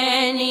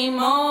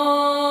anymore.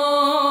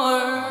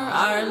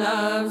 Our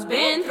love's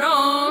been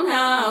thrown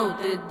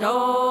out the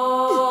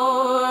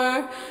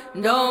door.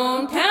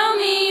 Don't tell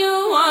me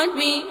you want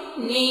me,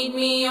 need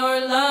me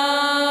or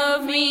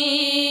love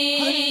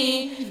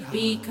me,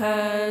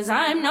 because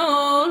I'm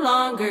no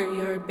longer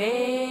your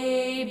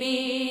baby.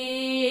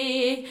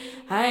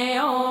 Hey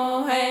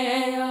oh,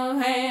 hey oh,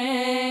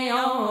 hey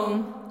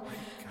oh,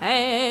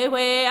 hey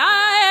way I.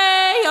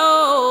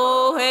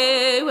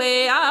 Hey,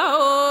 way,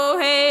 oh,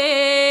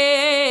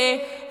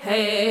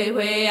 hey,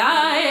 way,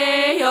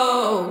 I,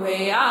 yo,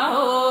 way,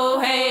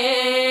 oh,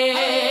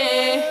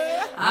 hey,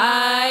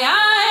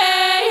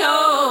 I,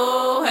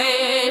 yo,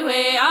 hey,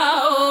 way,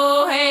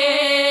 oh,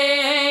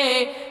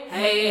 hey,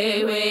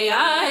 hey, way,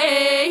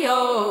 I,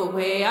 yo,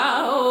 way,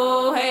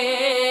 oh,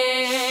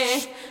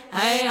 hey,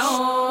 hey,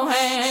 oh,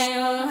 hey,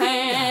 oh,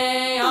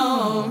 hey,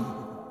 oh.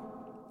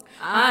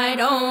 I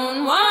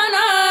don't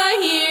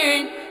wanna hear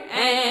it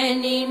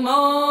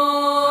anymore.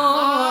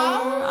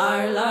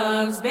 Our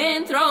love's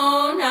been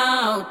thrown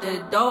out the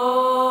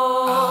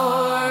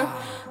door.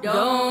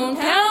 Don't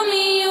tell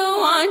me you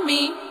want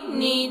me,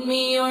 need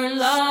me, or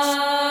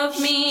love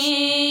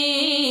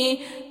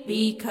me,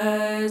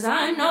 because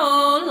I'm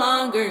no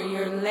longer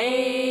your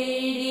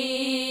lady.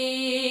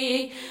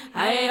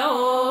 Hey,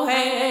 oh,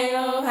 hey,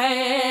 oh,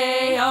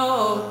 hey,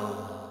 oh.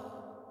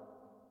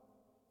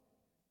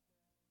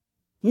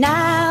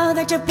 Now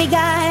that your big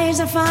eyes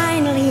are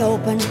finally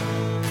open,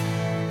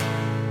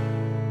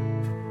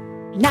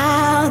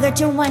 now that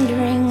you're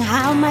wondering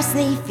how must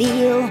they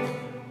feel,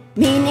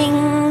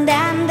 meaning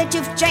them that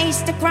you've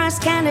chased across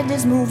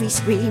Canada's movie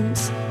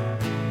screens.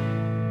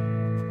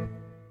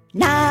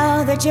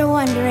 Now that you're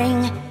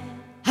wondering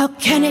how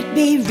can it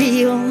be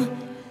real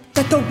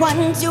that the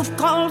ones you've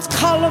called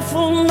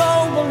colorful,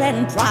 noble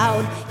and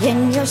proud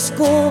in your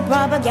school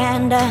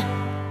propaganda,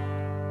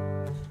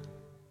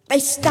 they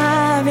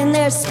starve in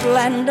their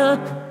splendor.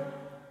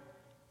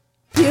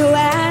 You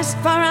ask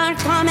for our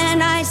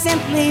comment, I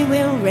simply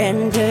will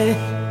render.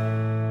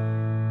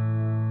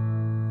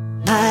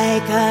 My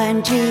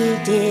country,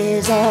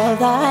 'tis all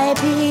thy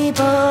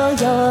people,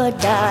 you're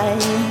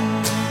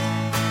dying.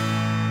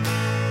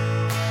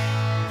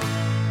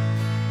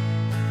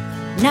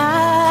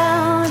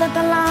 Now that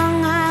the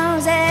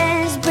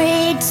longhouses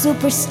breed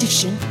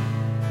superstition,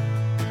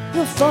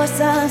 will force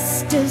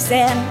us to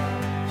send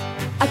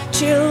our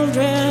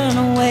children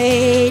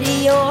away to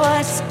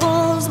your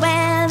schools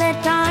where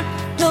they're taught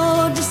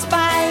to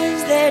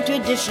despise their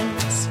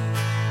traditions,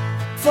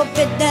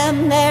 forbid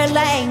them their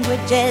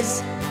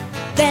languages,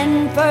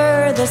 then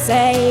further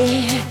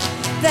say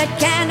that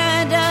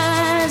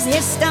Canada's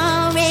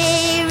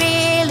history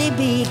really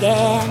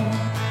began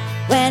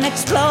when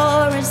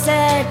explorers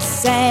set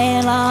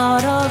sail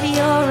out of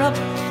Europe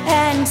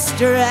and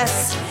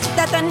stress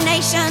that the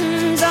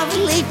nations of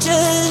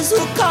leeches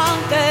who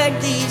conquered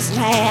these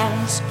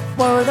lands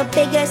were the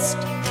biggest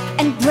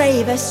and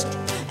bravest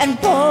and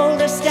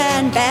boldest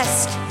and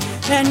best.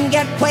 And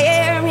yet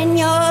where in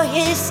your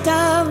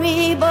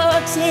history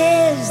books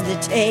is the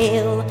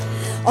tale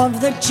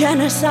of the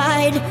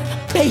genocide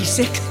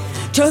basic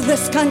to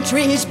this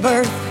country's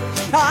birth,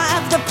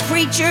 of the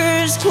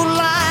preachers who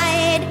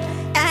lied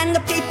and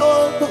the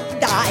people who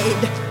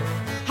died?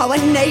 How a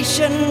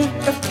nation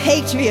of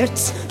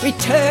patriots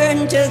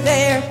returned to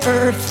their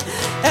earth.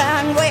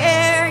 And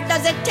where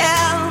does it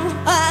tell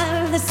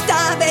of the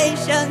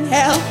starvation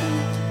hell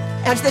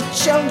as the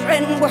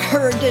children were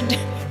herded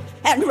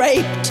and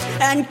raped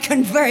and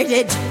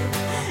converted?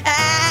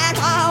 And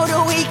how do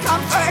we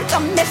comfort the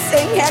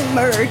missing and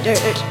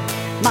murdered?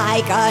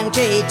 My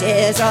country,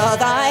 'tis all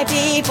thy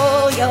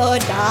people, you're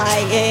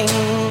dying.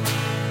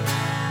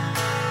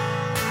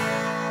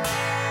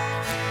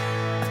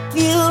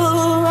 Few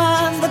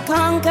of the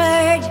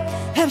conquered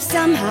have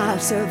somehow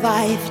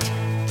survived.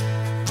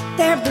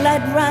 Their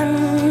blood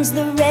runs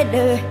the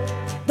redder,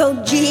 though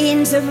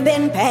genes have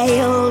been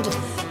paled.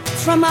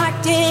 From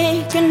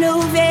Arctic and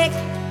Nuvik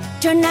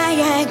to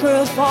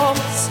Niagara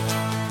Falls,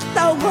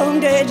 the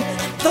wounded,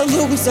 the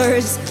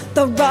losers,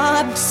 the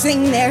robbed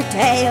sing their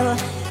tale.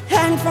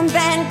 And from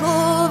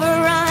Vancouver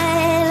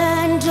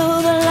Island to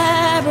the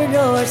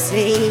Labrador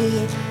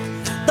Sea,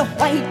 the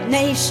white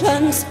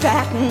nations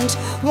fattened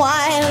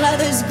while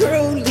others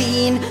grew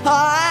lean.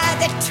 Ah,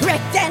 the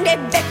tricked and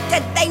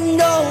evicted, they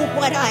know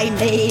what I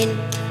mean.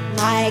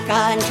 My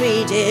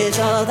country, 'tis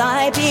all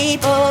thy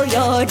people,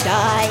 you're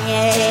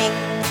dying.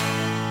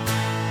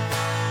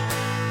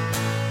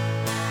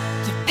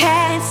 The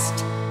past,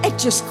 it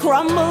just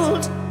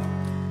crumbled.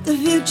 The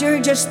future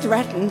just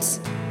threatens.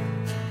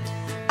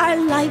 Our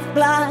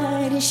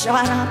lifeblood is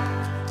shot up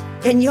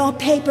in your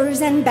papers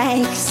and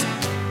banks.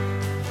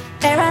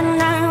 And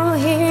now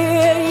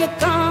here you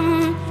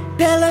come,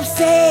 bill of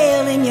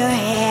sale in your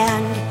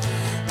hand,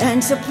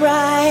 and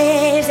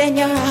surprise in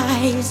your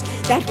eyes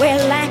that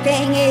we're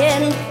lacking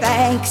in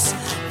thanks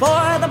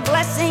for the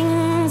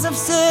blessings of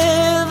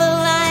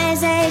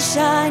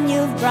civilization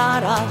you've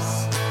brought us,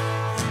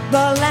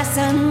 the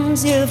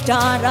lessons you've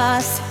taught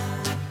us,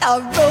 the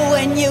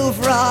ruin you've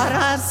wrought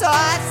us. So I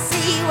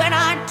see when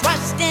our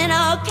trust in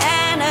old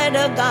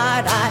Canada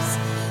got us.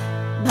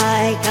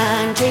 My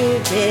country,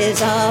 'tis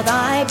all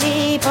thy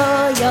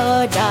people,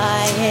 you're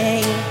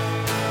dying.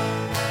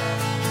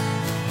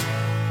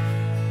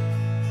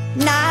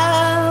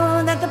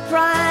 Now that the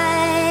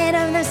pride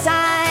of the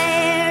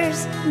sires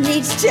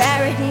needs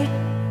charity,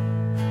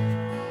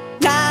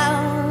 now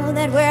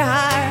that we're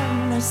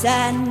harmless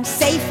and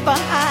safe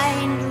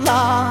behind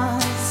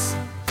laws,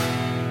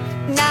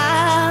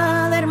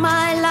 now that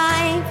my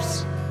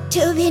life's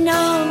to be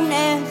known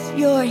as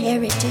your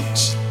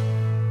heritage.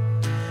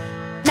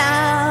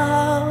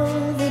 Now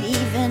that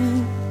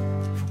even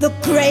the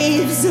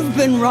graves have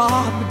been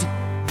robbed,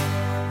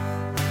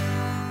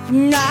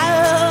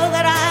 now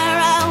that our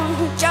own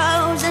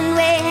chosen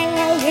way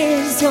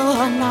is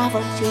your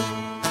novelty,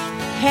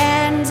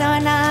 hands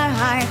on our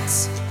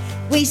hearts,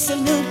 we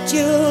salute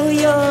you,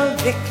 your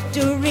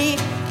victory.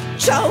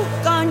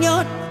 Choke on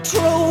your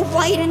true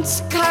white and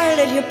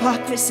scarlet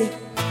hypocrisy.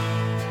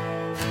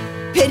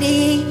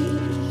 Pity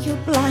your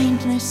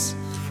blindness.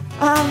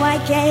 Oh, why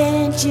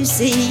can't you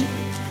see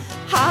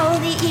how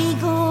the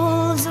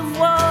eagles of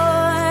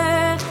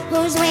war,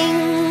 whose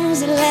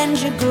wings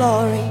lend you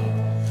glory,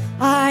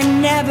 are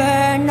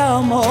never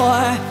no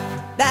more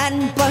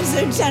than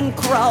buzzards and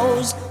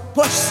crows?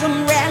 Pushed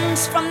some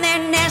wrens from their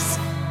nests,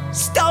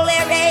 stole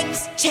their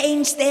eggs,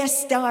 changed their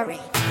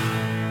story.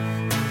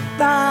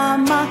 The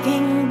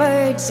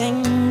mockingbird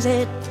sings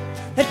it,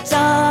 it's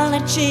all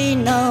that she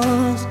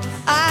knows.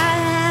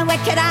 Ah, what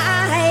could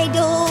I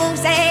do?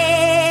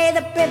 Say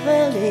the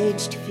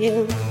privileged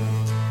few,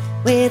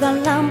 with a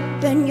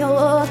lump in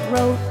your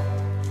throat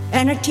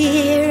and a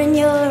tear in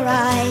your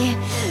eye.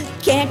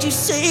 Can't you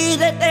see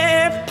that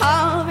their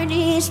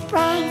poverty's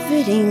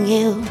profiting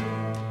you?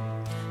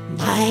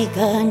 My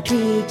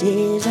country,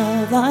 'tis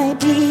of thy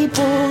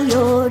people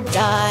you're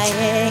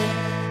dying.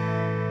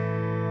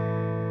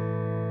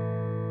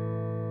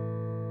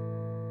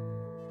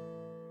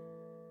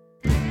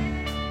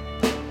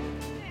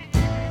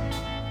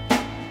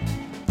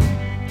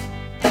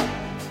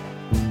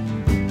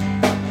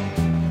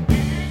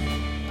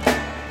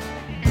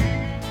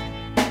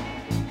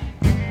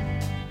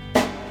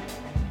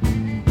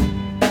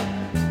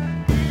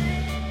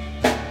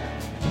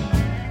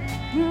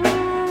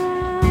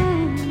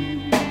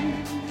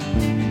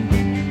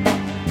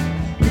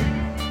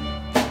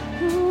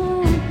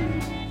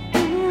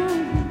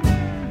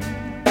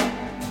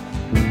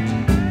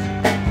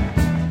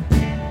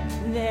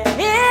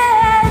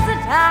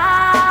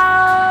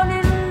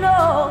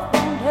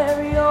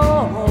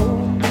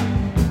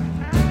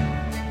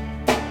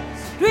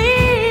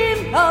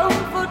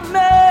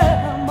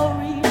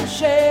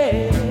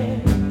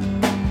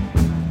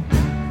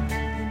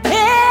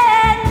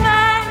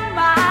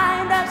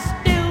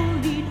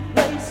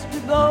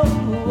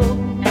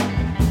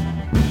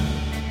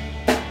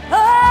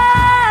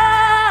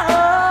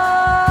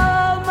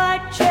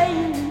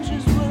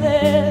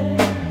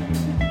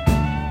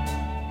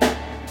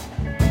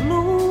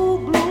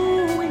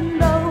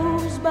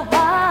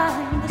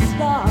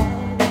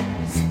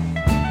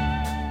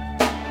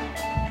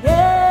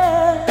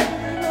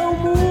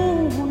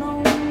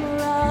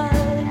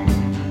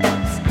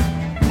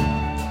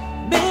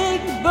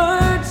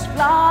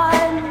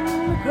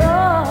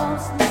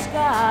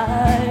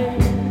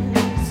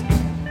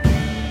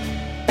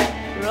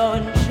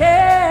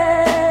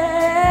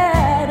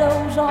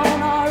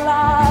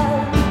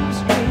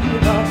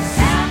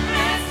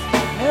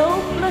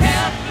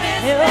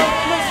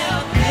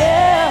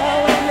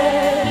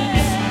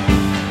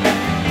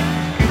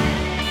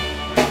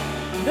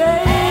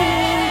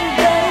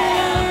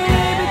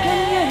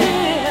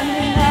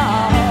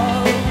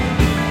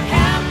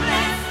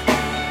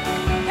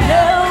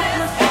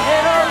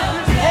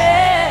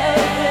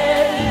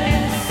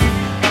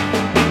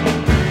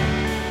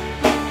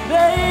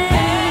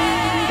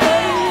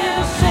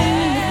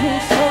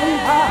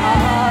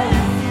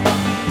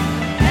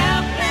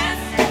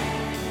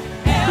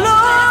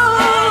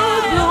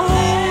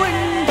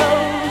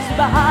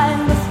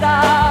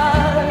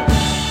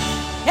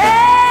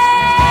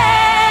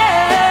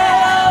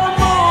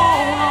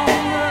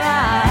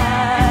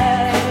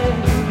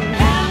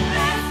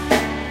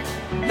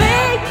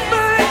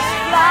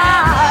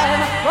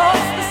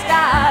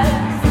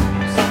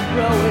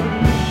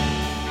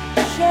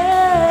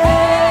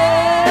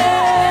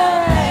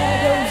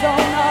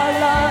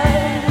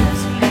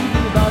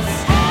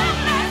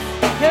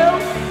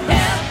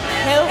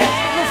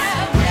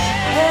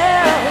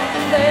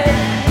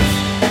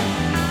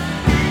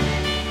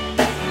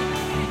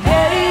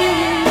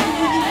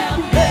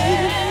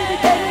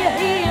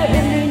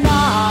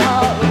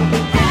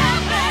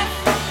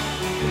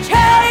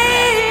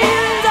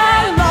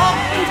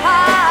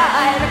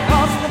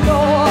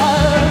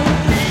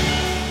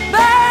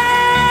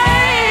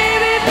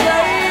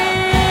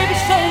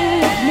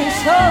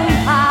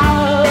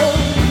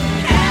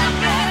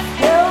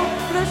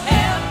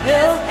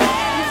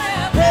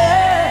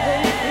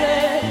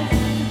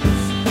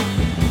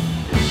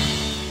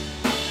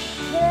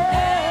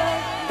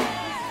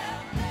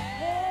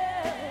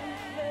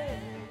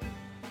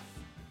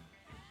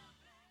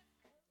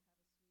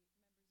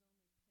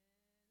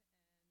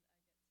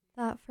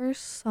 That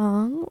first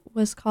song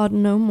was called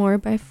No More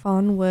by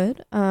Fawn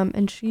Wood,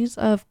 and she's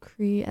of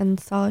Cree and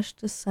Salish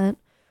descent,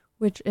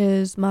 which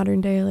is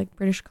modern day like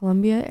British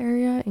Columbia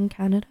area in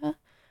Canada.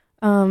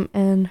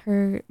 And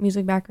her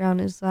music background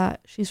is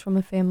that she's from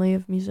a family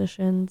of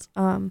musicians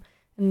and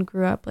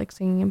grew up like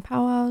singing in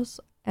powwows,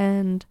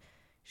 and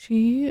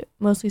she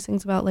mostly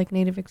sings about like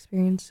Native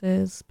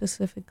experiences,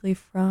 specifically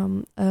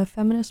from a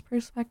feminist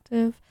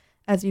perspective,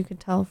 as you could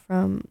tell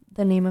from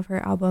the name of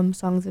her album,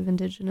 Songs of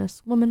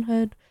Indigenous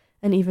Womanhood,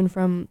 and even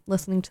from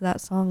listening to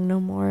that song No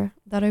More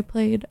that I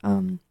played,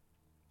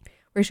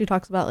 where she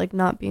talks about like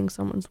not being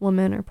someone's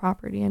woman or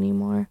property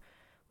anymore,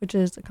 which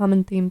is a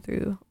common theme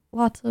through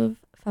lots of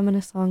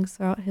feminist songs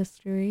throughout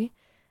history.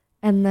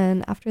 And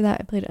then after that,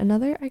 I played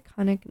another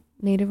iconic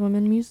Native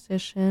woman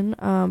musician,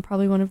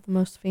 probably one of the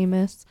most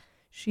famous.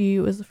 She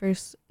was the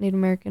first Native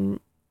American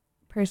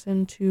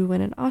person to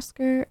win an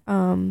Oscar.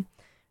 Her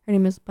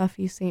name is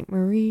Buffy St.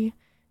 Marie.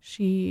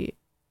 She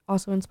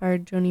also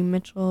inspired Joni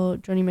Mitchell.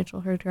 Joni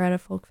Mitchell heard her at a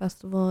folk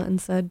festival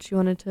and said she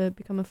wanted to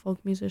become a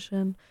folk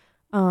musician,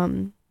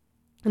 and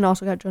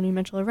also got Joni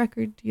Mitchell a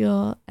record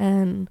deal.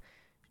 And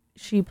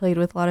she played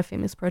with a lot of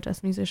famous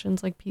protest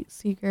musicians like Pete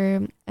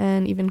Seeger,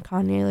 and even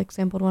Kanye like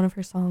sampled one of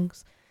her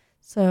songs.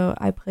 So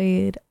I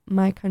played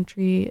My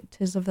Country,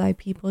 'Tis of Thy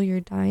People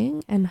You're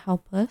Dying, and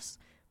Helpless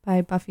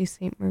by Buffy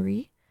St.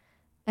 Marie.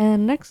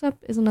 And next up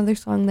is another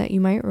song that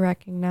you might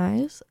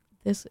recognize.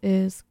 This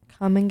is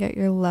Come and Get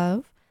Your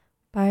Love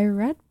by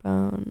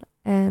Redbone.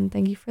 And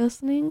thank you for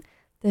listening.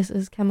 This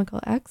is Chemical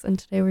X, and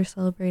today we're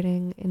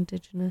celebrating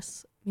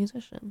Indigenous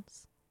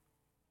musicians.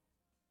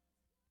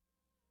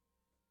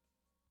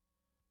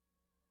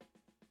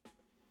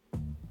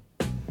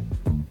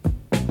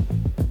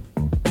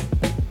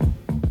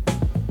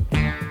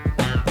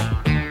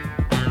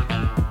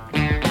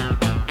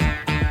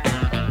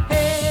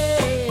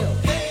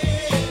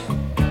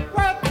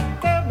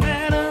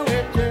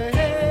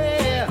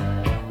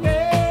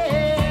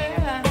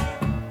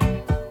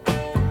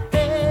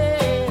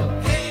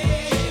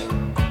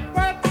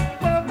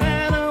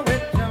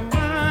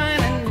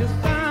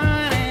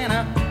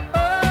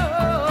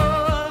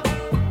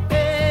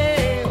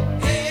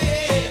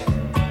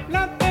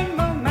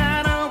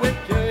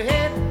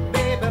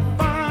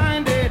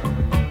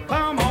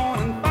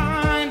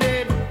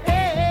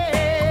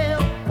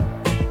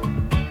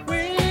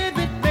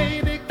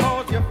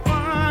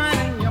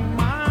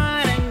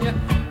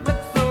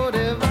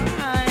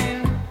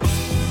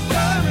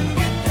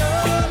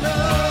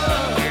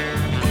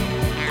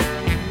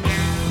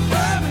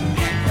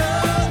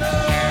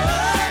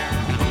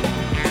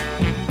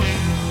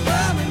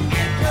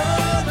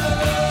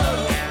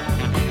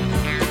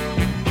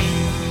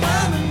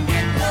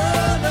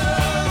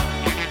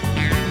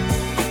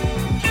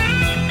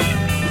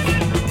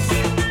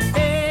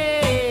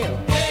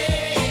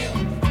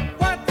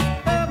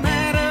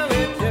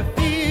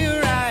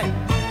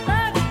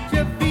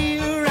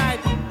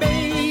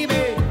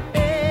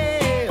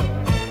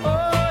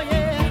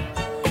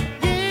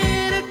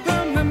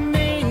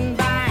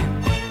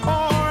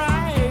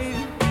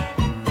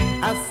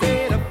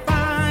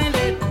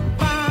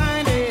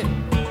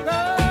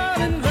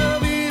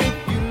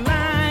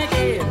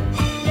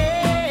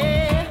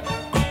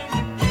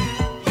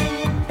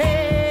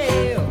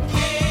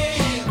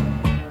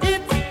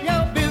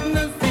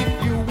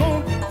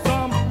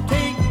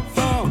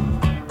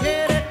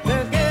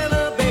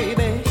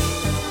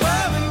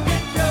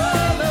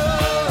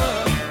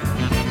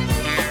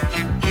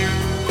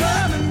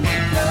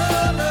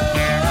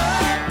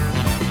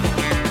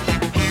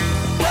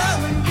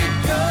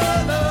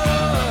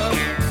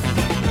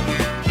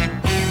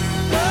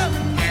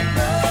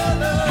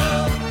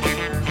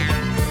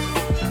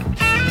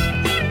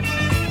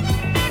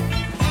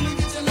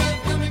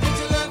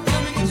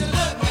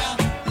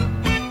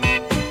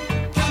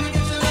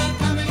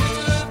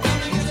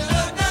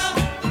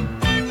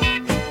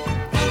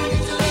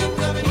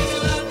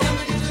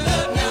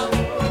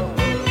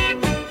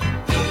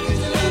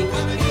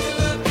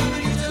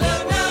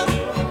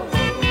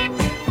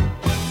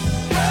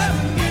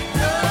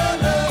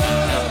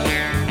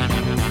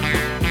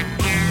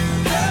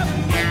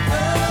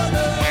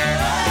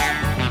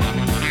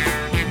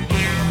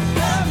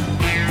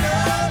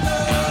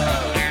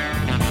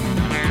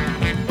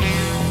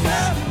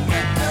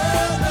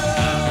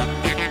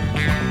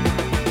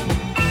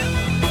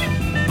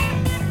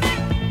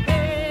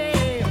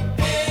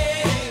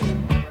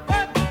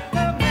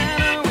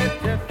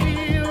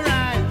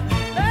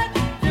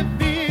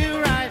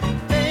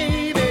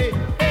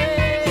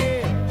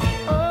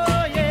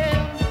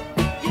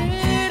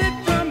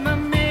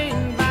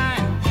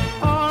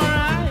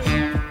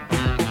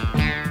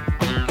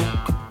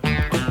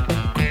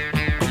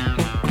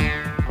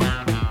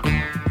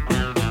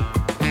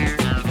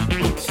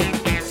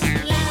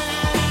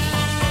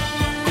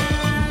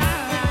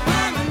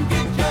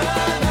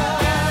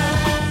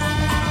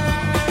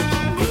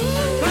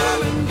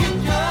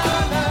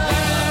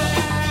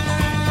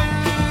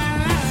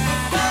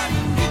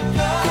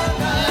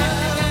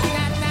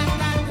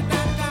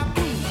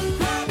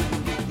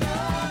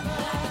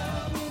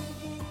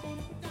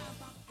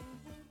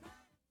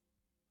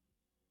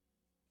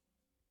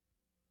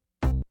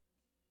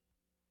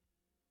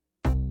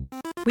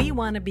 We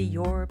want to be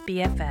your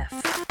BFF.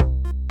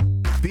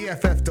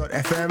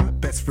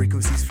 BFF.FM, best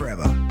frequencies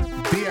forever.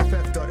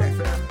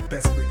 BFF.FM,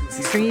 best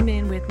frequencies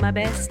Streaming with my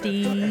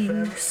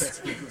besties.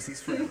 best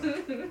frequencies forever.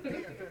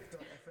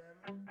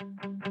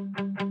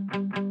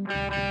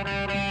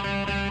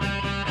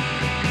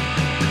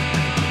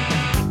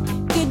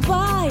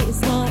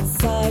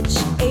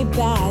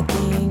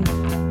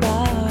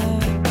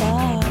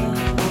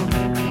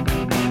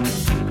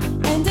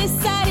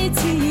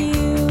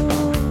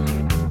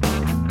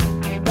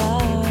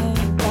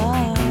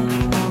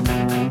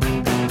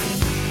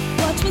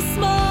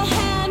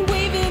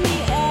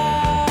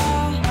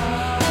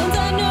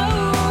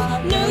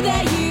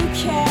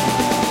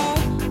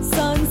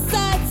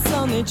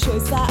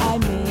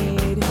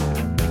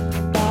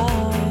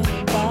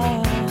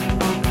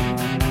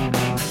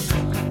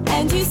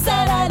 and you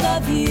said I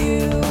love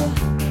you.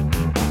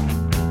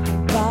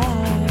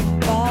 Bye,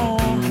 bye.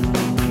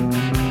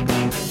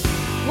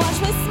 Watch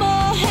my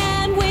small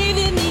hand wave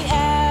in the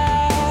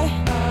air,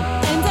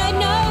 and I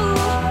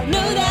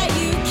know that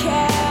you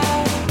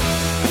care.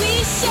 We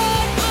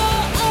shared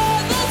all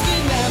of those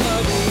good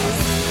memories.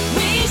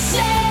 We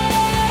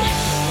shared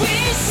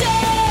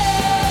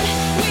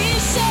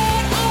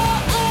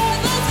all of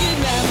those good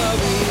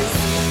memories.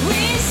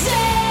 We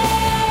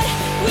shared.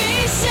 We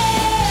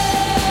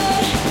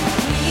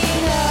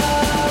know,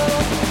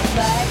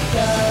 let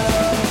go.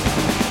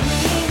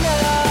 We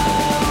know,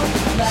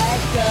 let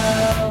go.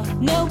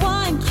 No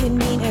one can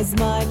mean as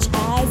much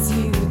as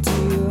you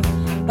do.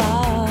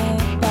 Bye,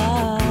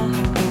 bye.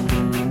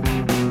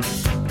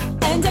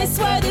 And I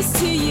swear this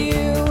to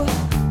you.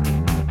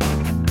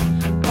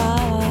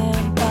 Bye,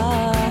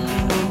 bye.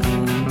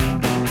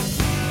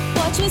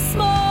 Watch a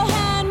small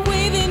hand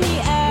wave in the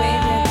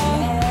air,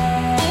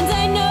 and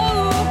I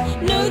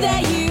know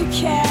that you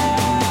care.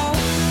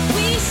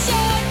 We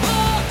shared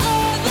all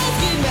of those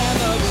good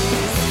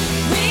memories.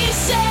 We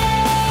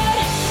shared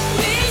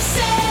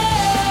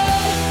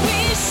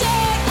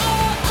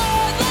all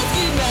of those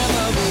good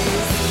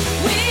memories.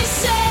 We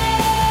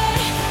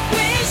shared.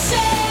 We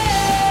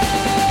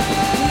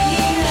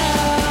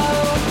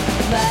know,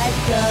 let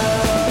go.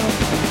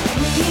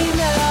 We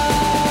know,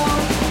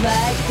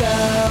 let go.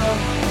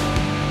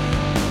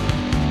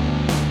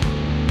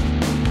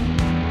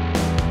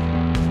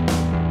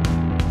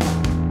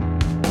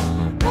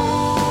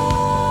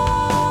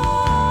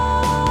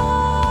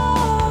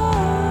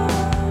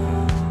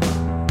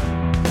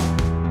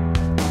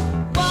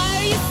 Why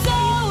are you so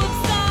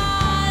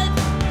upset?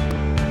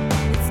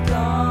 It's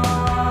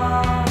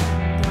gone.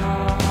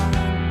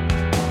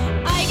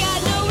 I got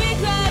no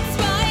regrets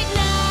right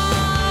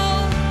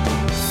now.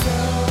 So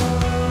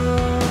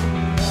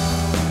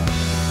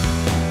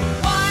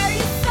why are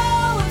you so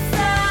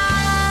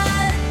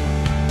upset?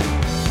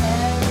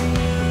 Carry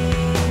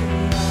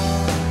on.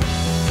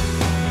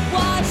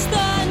 Watch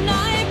the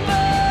night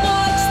burn.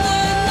 Watch the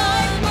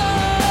night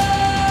burn.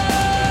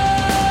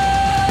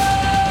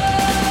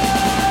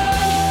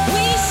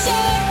 We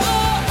shared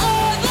all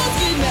of those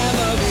good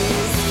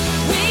memories.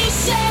 We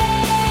shared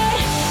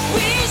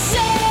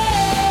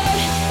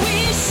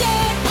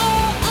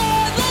all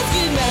of those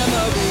good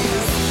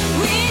memories.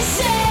 We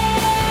shared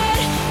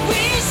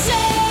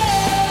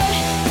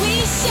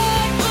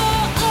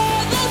all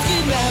of those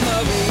good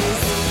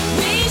memories.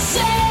 We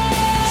shared.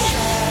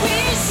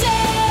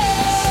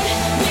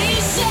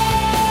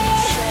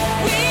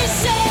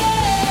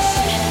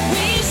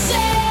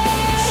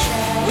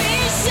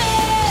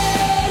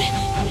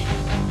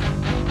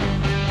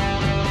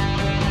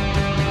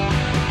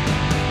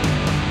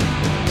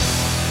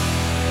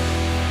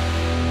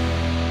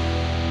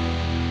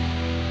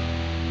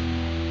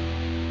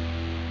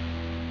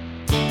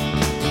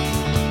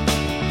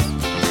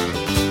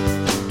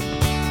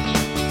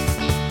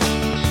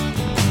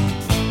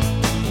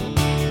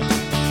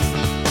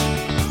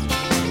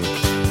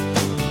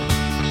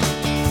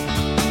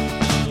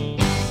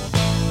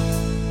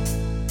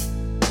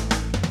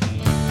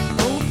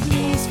 Oh,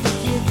 please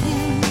forgive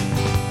him.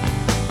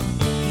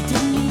 He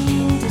didn't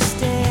mean to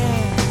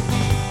stare.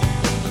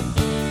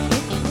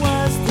 It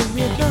was the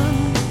ribbon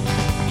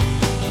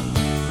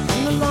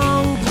and the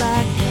long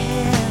black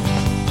hair.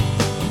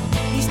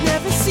 He's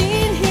never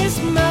seen his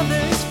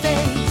mother's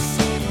face.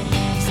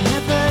 He's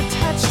never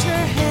touched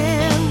her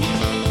hand.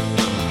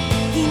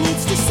 He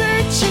needs to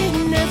search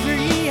in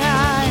every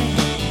eye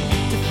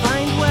to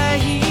find where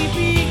he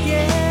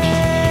began.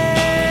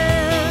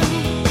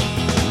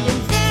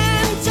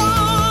 Invent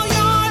all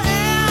your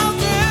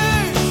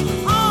elders,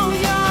 all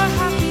your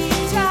happy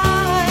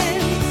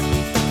times.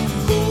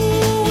 Who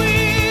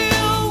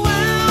will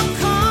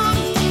welcome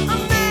a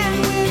man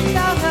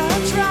without a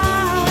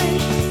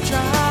tribe?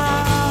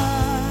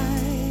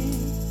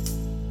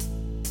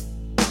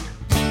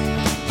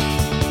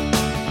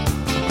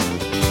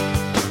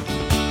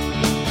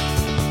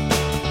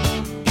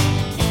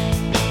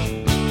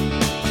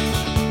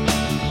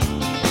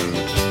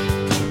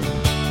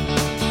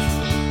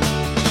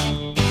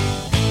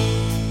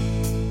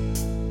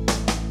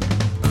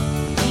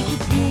 He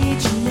could be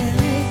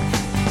generic,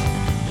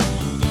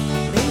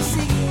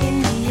 basic in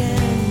the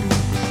end,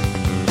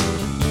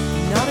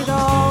 not at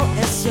all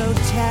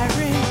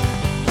esoteric,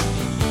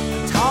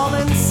 tall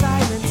and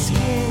silent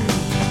skin.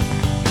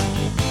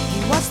 He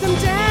watched them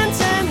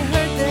dance and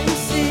heard them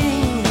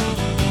sing,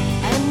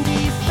 and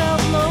he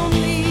felt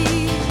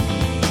lonely.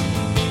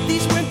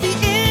 These weren't the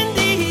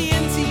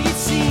Indians he'd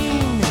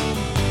seen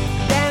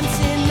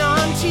dancing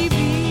on TV.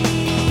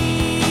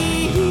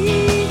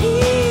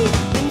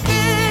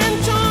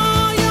 Invent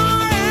all your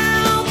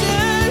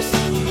elders,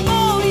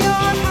 all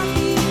your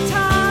happy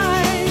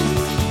times.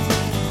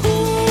 Who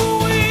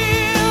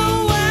will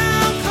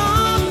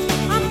welcome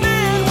a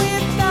man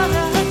without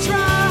a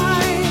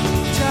tribe?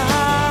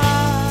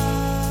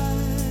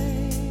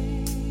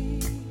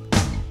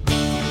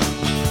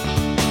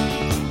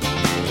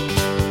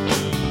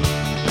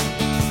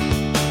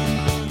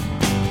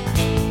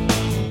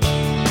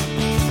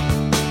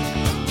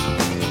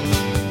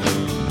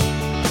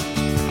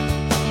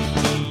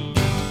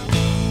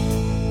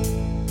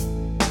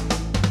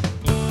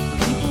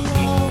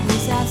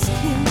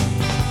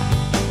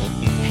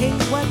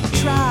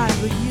 try,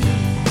 but he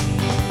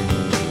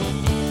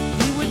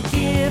would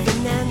give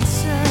an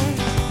answer,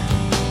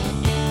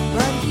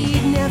 but he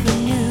never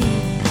knew.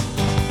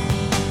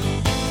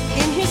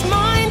 In his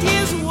mind,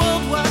 his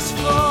world was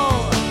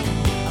full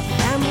of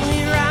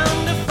family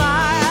round a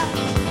fire.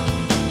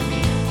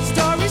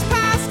 Stories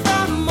past the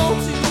mold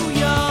too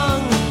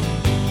young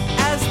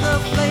as the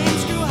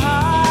flames grew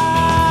high.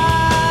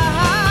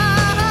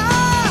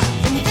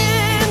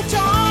 Invent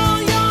all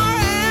your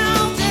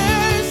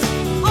elders,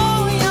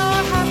 all your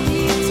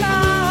happy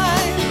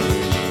time.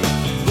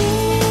 Who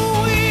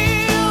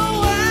will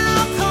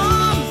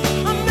welcome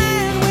a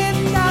man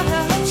without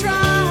a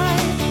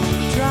tribe?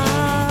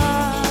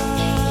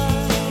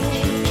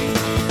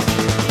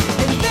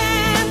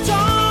 Invent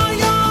all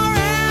your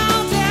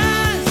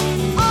elders,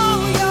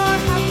 all your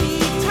happy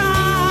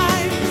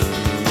times.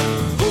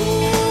 Who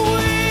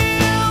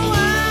will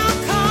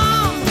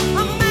welcome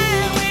a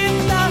man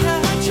without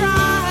a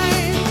tribe?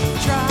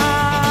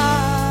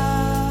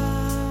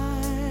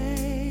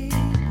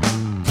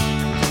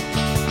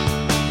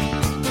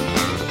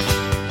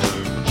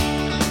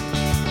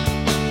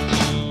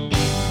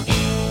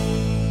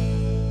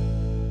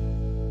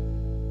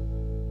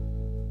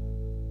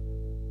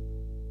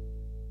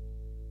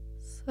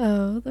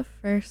 So the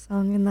first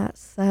song in that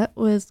set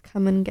was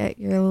Come and Get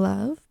Your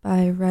Love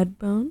by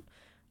Redbone.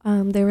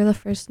 They were the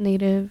first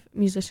native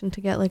musician to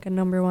get like a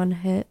 #1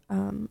 hit.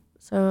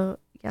 So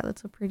yeah,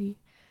 that's a pretty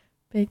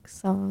big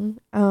song.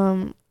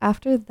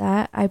 After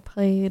that I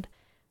played,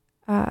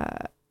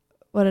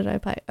 what did I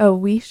play? Oh,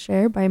 We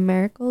Share by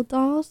Miracle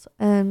Dolls,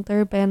 and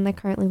they're a band that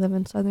currently live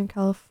in Southern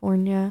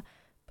California,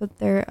 but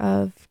they're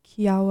of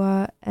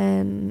Kiowa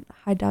and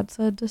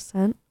Hidatsa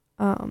descent.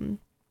 And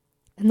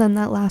then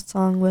that last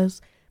song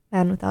was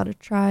Man Without a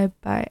Tribe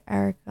by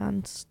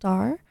Aragon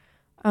Starr.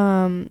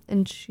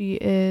 And she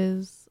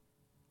is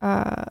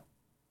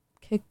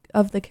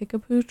of the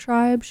Kickapoo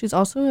tribe. She's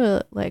also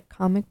a like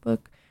comic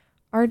book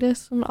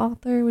artist and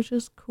author, which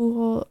is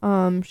cool.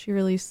 She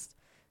released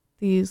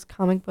these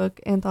comic book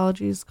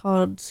anthologies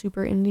called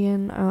Super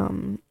Indian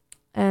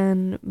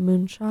and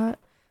Moonshot.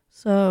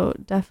 So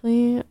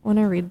definitely want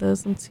to read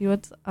those and see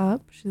what's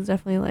up. She's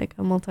definitely like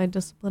a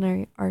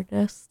multidisciplinary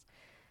artist.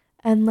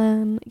 And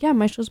then, yeah,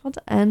 my show's about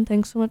to end.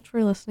 Thanks so much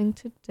for listening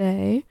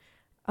today.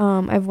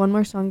 I have one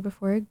more song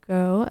before I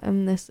go,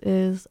 and this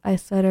is I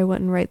Said I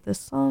Wouldn't Write This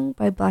Song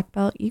by Black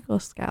Belt Eagle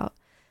Scout.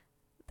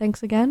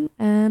 Thanks again,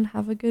 and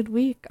have a good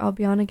week. I'll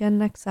be on again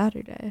next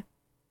Saturday.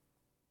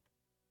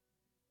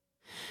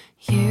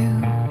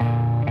 You